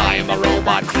 go! I'm a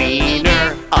robot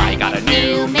cleaner. I got a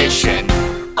new mission.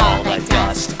 All the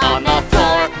dust on the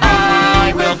floor,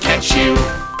 I will catch you.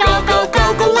 Go, go,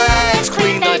 go, go, let's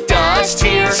clean the dust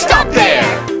here. Stop there!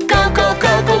 Go, go,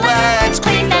 go, go, let's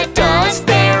clean the dust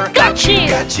there. Got you!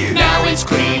 Got you! Now it's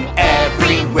clean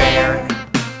everywhere.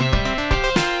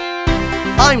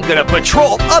 I'm gonna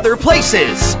patrol other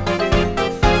places.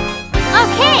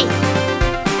 Okay!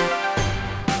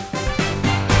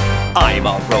 I'm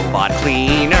a robot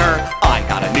cleaner. I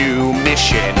got a new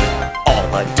mission. All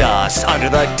the dust under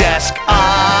the desk,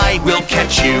 I will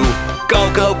catch you. Go,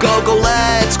 go, go, go,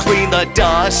 let's clean the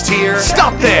dust here.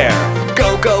 Stop there!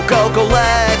 Go, go, go, go,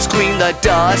 let's clean the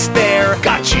dust there.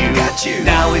 Got you! Got you!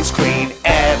 Now it's clean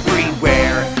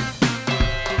everywhere.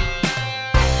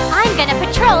 I'm gonna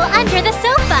patrol under the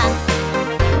sofa.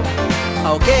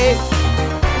 Okay.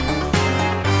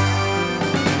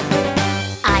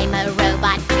 I'm a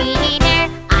robot cleaner.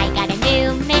 I got a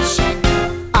new mission.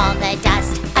 All the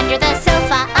dust under the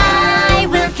sofa, I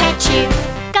will catch you.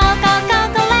 Go, go, go,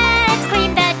 go, let's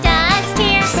clean the dust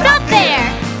here. Stop there!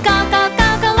 Go, go,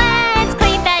 go, go, let's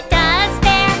clean the dust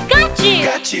there. Got you!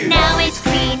 Got you! Now it's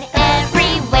clean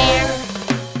everywhere.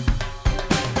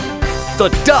 The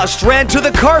dust ran to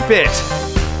the carpet.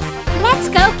 Let's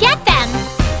go get them.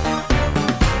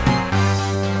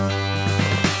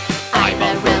 I'm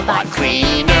a robot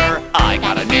cleaner. I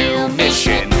got a new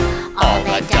mission. All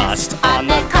the dust on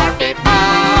the carpet,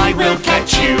 I will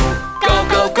catch you. Go,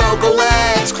 go, go, go,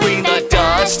 let's clean the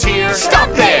dust here. Stop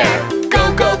there!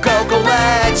 Go, go, go, go,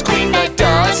 let's clean the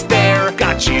dust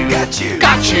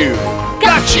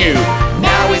got you.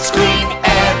 Now it's clean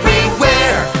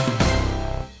everywhere.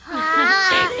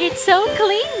 It's so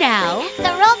clean now. The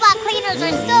robot cleaners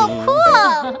are so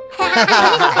cool.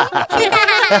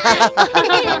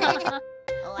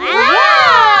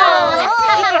 Wow!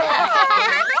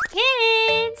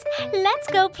 Kids, let's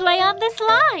go play on the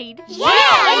slide. Yeah!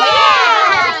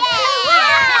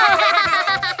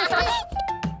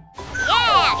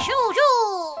 Shoo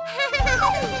shoo!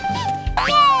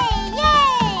 Yay!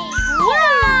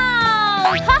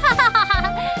 Wow!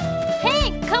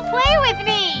 Pink, come play with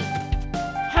me.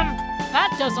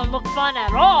 That doesn't look fun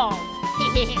at all.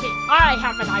 I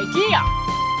have an idea.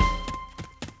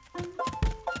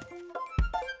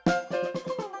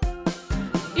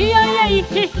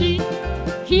 E-I-E-hee-hee.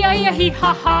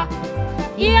 Hee-I-E-hee-ha-ha.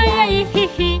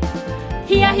 E-I-E-hee-hee.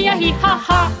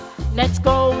 Hee-I-E-hee-ha-ha. Let's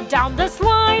go down the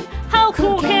slide. How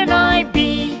cool can I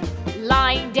be?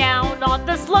 Lying down on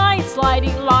the slide,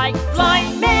 sliding like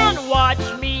Flying Man.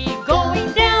 Watch me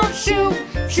going down. Shoo,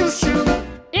 shoo, shoo.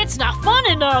 It's not fun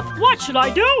enough. What should I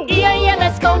do? Yeah,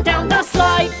 let's go down the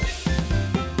slide.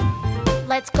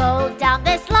 Let's go down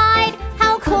the slide.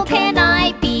 How cool can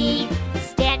I be?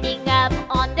 Standing up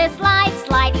on the slide,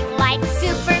 sliding like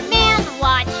Superman.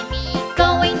 Watch me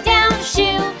going down.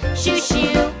 Shoo, shoo,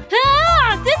 shoo.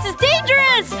 Ah, this is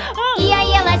dangerous.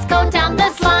 Yeah, let's go down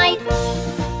the slide.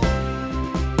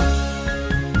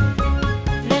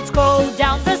 Let's go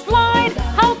down the slide.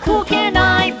 How cool can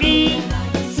I be?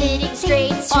 Sitting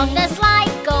straight on the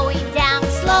slide, going down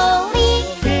slowly.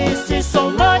 This is so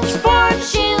much fun.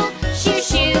 Shoo, shoo,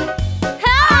 shoo.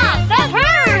 Ah, that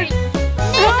hurt.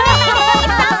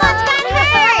 Someone's got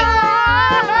hurt.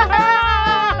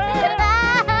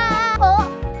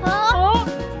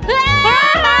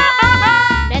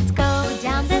 Let's go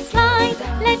down the slide.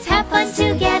 Let's have fun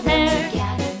together.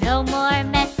 No more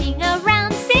messing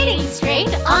around. Sitting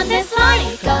straight on the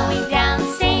slide, going down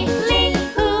safely.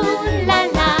 Ooh la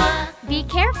la. Be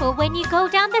careful when you go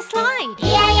down the slide.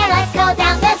 Yeah, let's go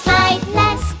down the slide.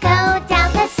 Let's go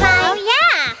down the slide. Oh,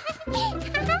 yeah.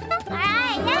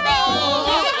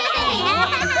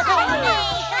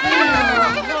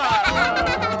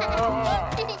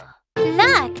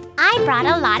 Look, I brought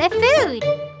a lot of food.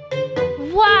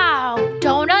 Wow,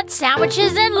 donuts,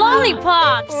 sandwiches, and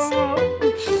lollipops.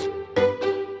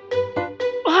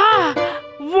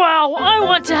 Wow, I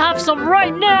want to have some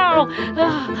right now.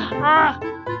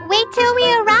 Wait till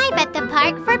we arrive at the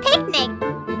park for picnic.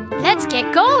 Let's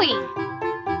get going.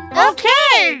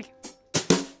 Okay.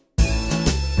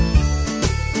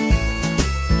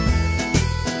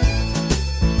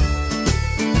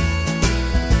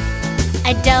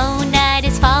 A donut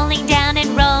is falling down and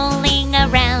rolling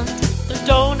around. The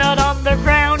donut on the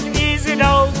ground, is it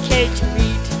okay to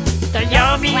eat? The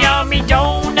yummy, yummy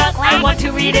donut, I want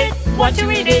to eat it, want to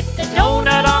eat it. The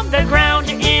donut on the ground,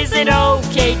 is it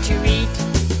okay to eat?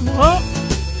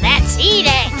 Let's eat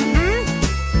it.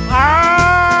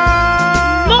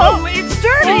 No, it's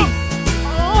dirty.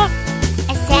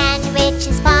 A sandwich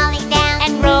is falling down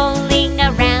And rolling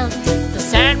around. The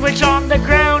sandwich on the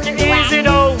ground, is it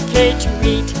okay to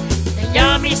eat? The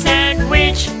yummy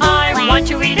sandwich, I want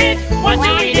to eat it, want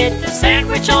to eat it. The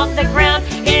sandwich on the ground,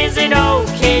 is it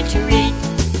okay to eat?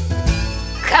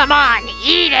 Come on,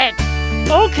 eat it.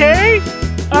 Okay.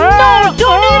 No,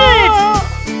 don't eat it!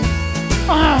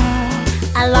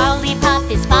 A lollipop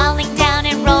is falling down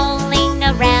and rolling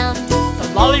around. The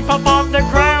lollipop on the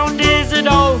ground, is it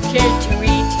okay to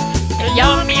eat? The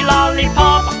yummy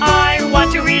lollipop, I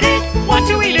want to eat it, want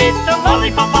to eat it. The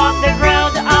lollipop on the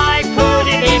ground, I put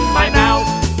it in my mouth.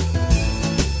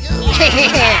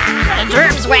 The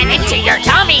germs went into your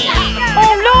tummy.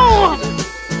 Oh no!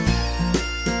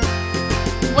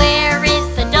 Where is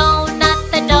the donut,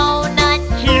 the donut?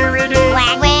 Here it is.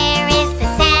 Where is the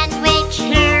sandwich?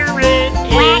 Here it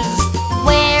is.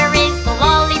 Where is the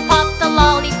lollipop, the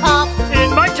lollipop?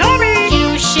 In my tummy.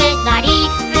 You should not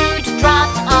eat food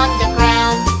dropped on the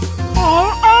ground.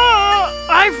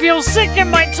 I feel sick in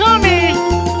my tummy.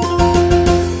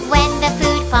 When the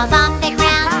food falls on the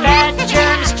ground, Bad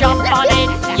germs jump on it.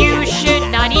 You should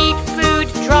not eat food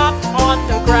dropped on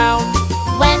the ground.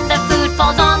 when the food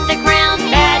falls on the ground,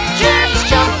 Bad germs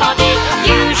jump on it.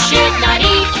 you should not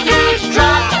eat food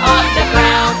dropped on the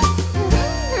ground.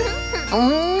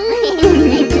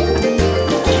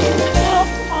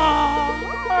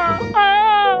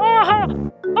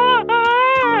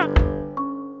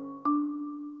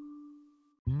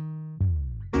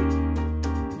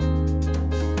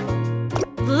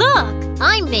 Look,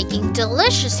 I'm making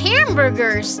delicious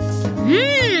hamburgers.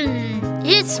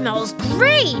 It smells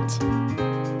great.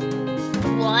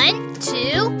 1,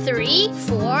 2, 3,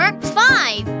 4,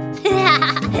 5.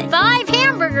 5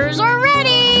 hamburgers are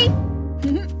ready!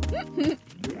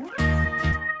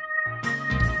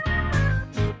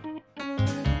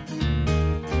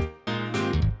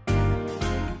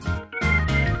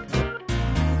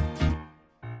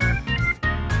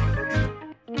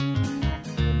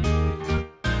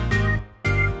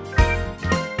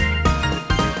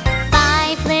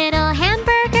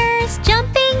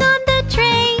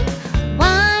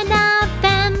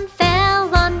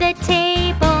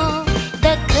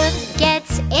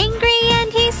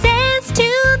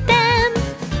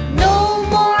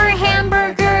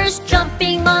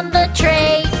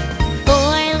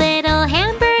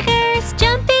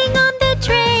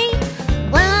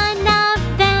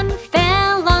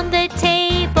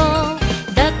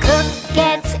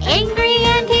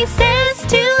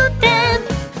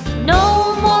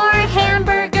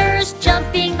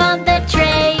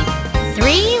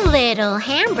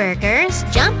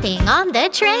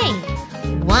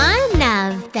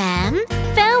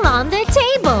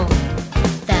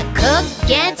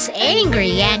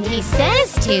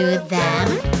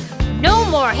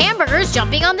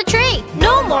 Jumping on the tray!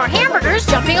 No more hamburgers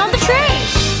jumping on the tray!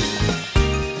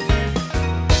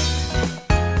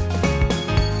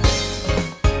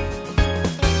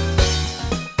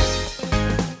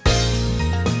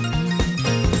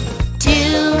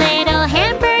 Two little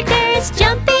hamburgers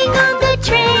jumping on the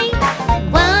tray.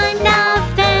 One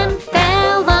of them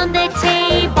fell on the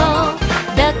table.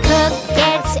 The cook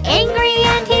gets angry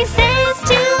and he says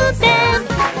to them,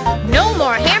 no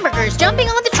more hamburgers jumping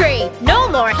on the tray! No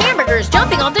more hamburgers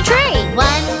jumping on the tray!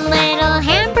 One little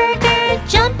hamburger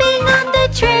jumping on the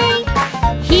tray.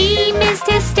 He missed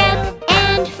his step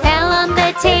and fell on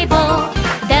the table.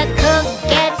 The cook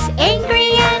gets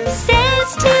angry and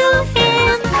says to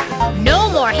him, no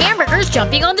more hamburgers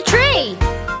jumping on the tray!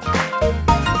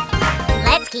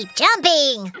 Let's keep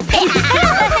jumping!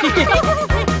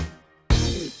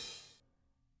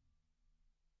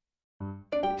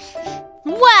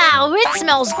 Wow, it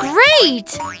smells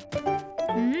great!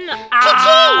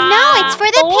 No, it's for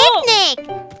the picnic!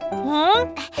 Huh?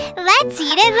 Let's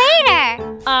eat it later!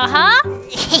 Uh-huh.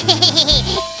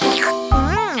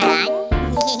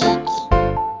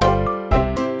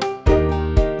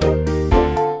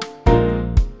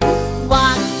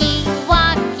 Walking,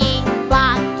 walking,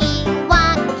 walking,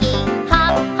 walking.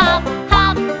 Hop, hop,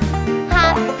 hop.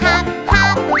 Hop, hop,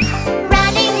 hop.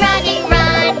 Running, running,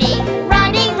 running.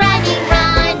 Running, running,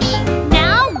 running.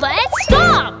 Now let's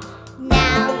stop!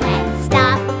 Now let's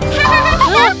stop.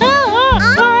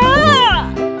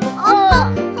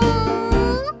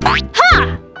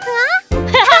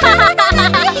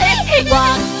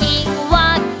 Walking,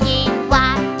 walking,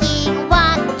 Walking,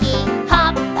 walking.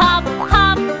 hop, hop,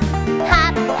 hop.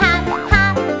 Hop, hop,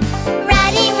 hop.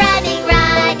 Running, running,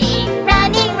 running.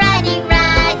 Running, running,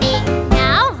 running.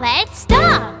 Now let's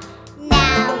stop!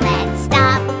 Now let's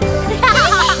stop.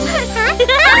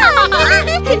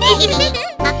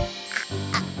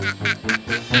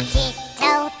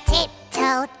 Tiptoe,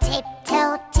 tiptoe,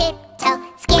 tiptoe, tiptoe.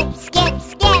 Skip, skip,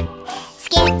 skip.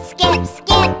 Skip, skip,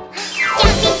 skip.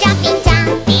 Jumping, jumping,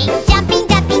 jumping. Jumping,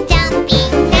 jumping, jumping.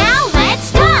 Now let's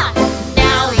stop!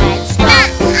 Now let's stop!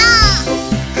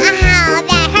 Ow,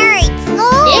 that hurts.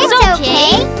 It's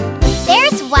okay.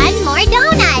 There's one more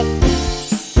donut.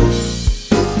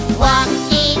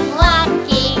 Walking,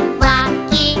 walking,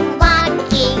 Walking,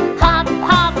 walking. hop,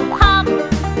 hop, hop.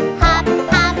 Hop,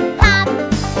 hop, hop.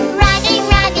 Running,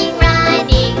 running,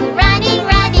 running. Running,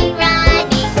 running,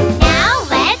 running. Now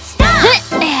let's stop.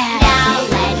 Now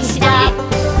let's stop.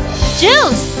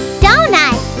 Juice!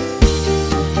 Donut.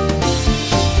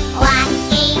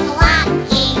 Walking,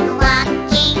 walking,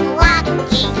 walking,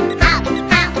 walking. Hop,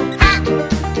 hop, hop.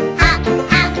 Hop,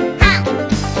 hop, hop.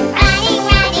 Running,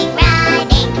 running,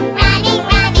 running. Running,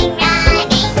 running,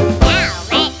 running. Now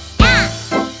let's stop.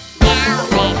 Now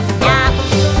let's stop.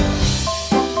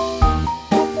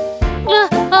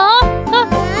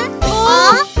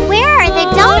 Oh, where are the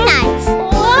donuts?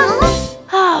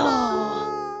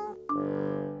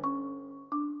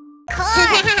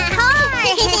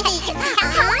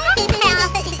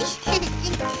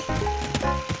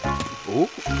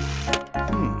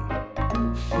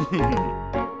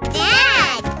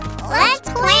 Dad, let's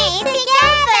play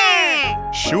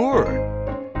together. Sure,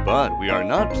 but we are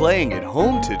not playing at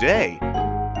home today.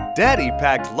 Daddy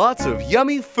packed lots of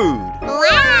yummy food.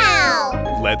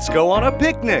 Wow! Let's go on a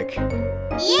picnic.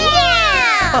 Yeah!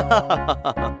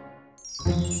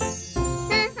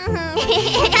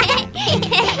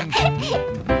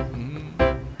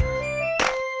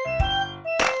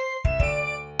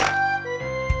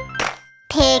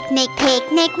 Picnic,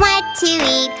 picnic, what to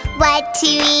eat, what to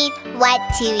eat, what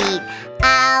to eat.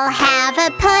 I'll have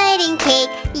a pudding cake.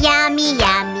 Yummy,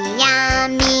 yummy,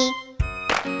 yummy.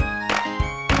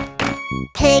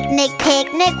 Picnic,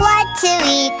 picnic, what to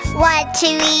eat? What to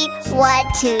eat?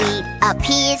 What to eat? A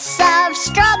piece of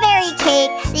strawberry cake.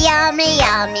 Yummy,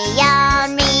 yummy,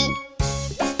 yummy.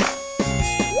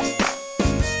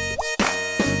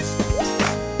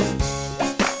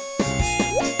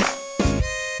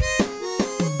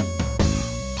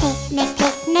 Picnic,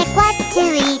 picnic, what to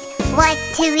eat? What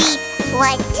to eat?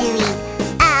 What to eat?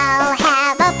 I'll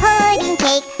have a pudding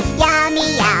cake.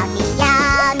 Yummy, yummy,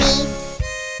 yummy.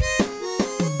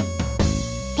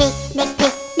 Picnic,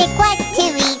 picnic, what to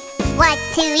eat? What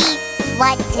to eat?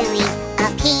 What to eat?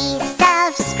 A piece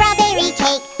of strawberry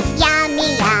cake. Yummy,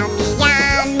 yummy,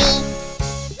 yummy.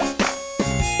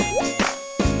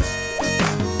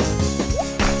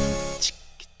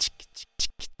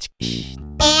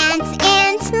 Ants,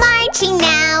 ants marching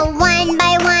now, one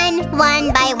by one,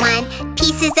 one by one.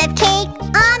 Pieces of cake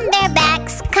on their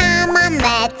backs. Come on,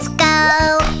 let's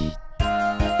go.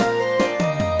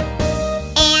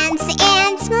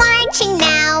 Ants marching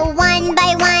now, one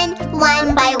by one,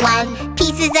 one by one.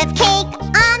 Pieces of cake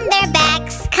on their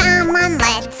backs. Come on,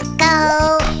 let's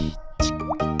go.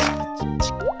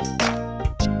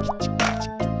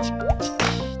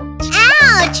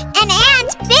 Ouch! An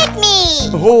ant bit me!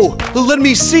 Oh, let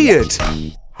me see it.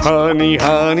 Honey,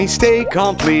 honey, stay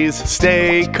calm, please.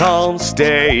 Stay calm,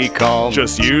 stay calm.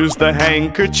 Just use the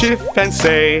handkerchief and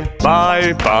say,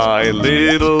 bye, bye,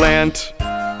 little ant.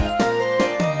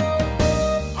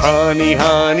 Honey,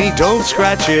 honey, don't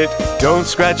scratch it. Don't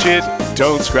scratch it,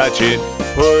 don't scratch it.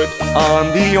 Put on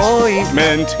the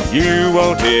ointment, you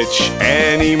won't itch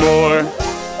anymore.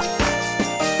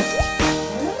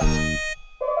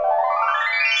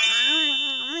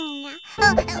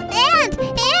 Ant!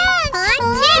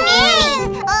 Timmy!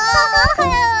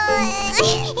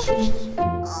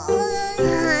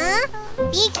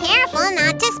 Be careful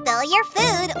not to spill your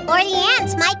food, or the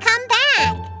ants might come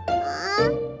back.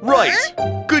 Right.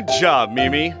 Good job,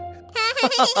 Mimi.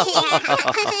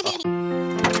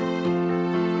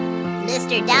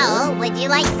 Mr. Dowell, would you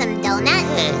like some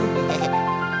donuts?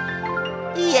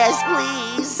 Yes,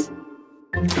 please.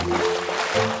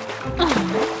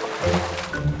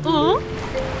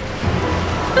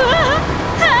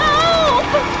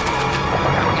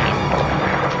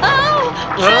 Help!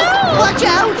 Watch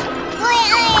out!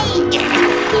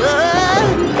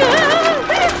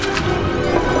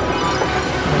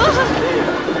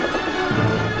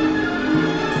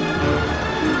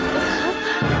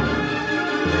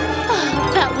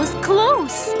 That was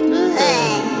close.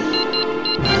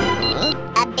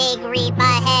 A big reap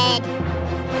ahead.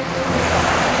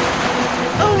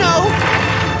 Oh no!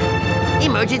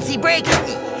 Emergency brake!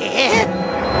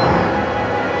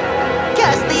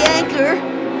 Cast the anchor!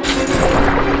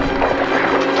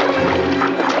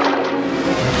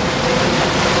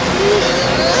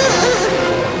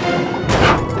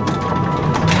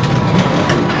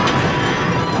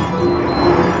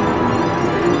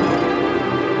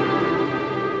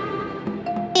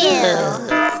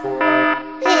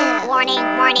 Warning,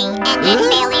 warning, engine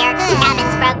failure.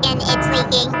 Cabin's broken, it's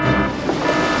leaking.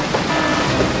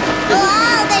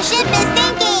 Oh, the ship is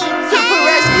sinking! Super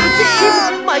rescue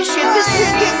team! My ship is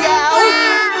sinking now!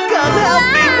 Come help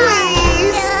me,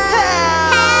 please!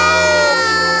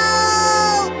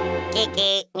 Help!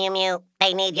 Kiki, Mew Mew,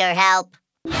 I need your help.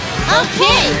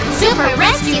 Okay, Super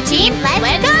Rescue Team,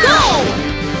 let's go!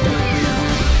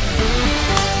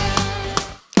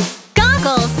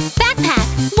 Goggles, backpack,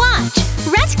 watch,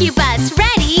 rescue bus,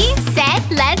 ready, set,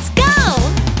 let's go!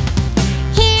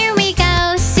 Here we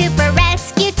go, Super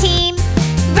Rescue Team.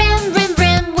 Vroom, vroom,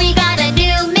 vroom, we got a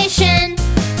new mission.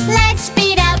 Let's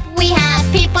speed up, we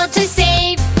have people to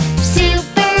save.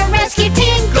 Super Rescue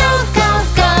Team, go, go,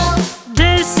 go!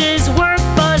 This is Work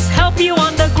Bus, help you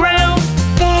on the ground.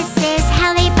 This is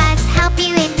Heli Bus, help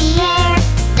you in the air.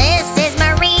 This is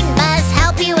Marine Bus,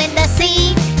 help you in the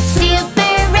sea.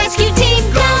 Super Rescue Team,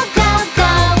 go, go,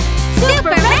 go!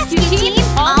 Super Rescue Team,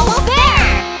 all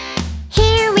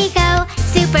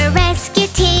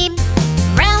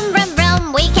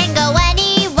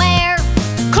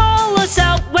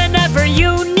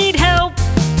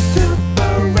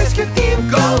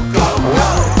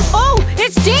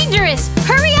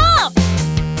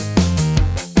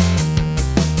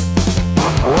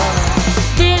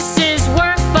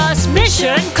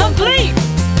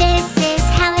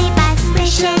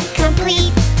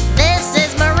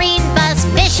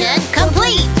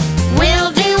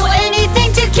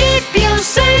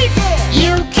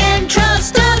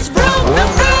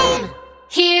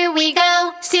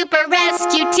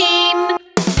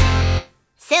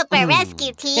Super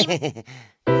Rescue Team.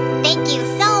 Thank you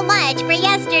so much for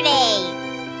yesterday.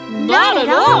 Not at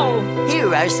all!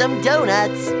 Here are some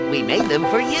donuts. We made them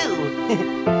for you.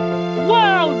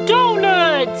 Wow,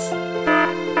 donuts!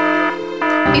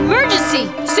 Emergency!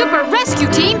 Super Rescue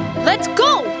Team, let's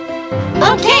go!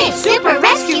 Okay, Super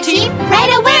Rescue Team,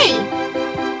 right away!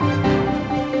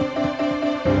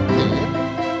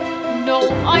 No,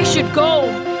 I should go.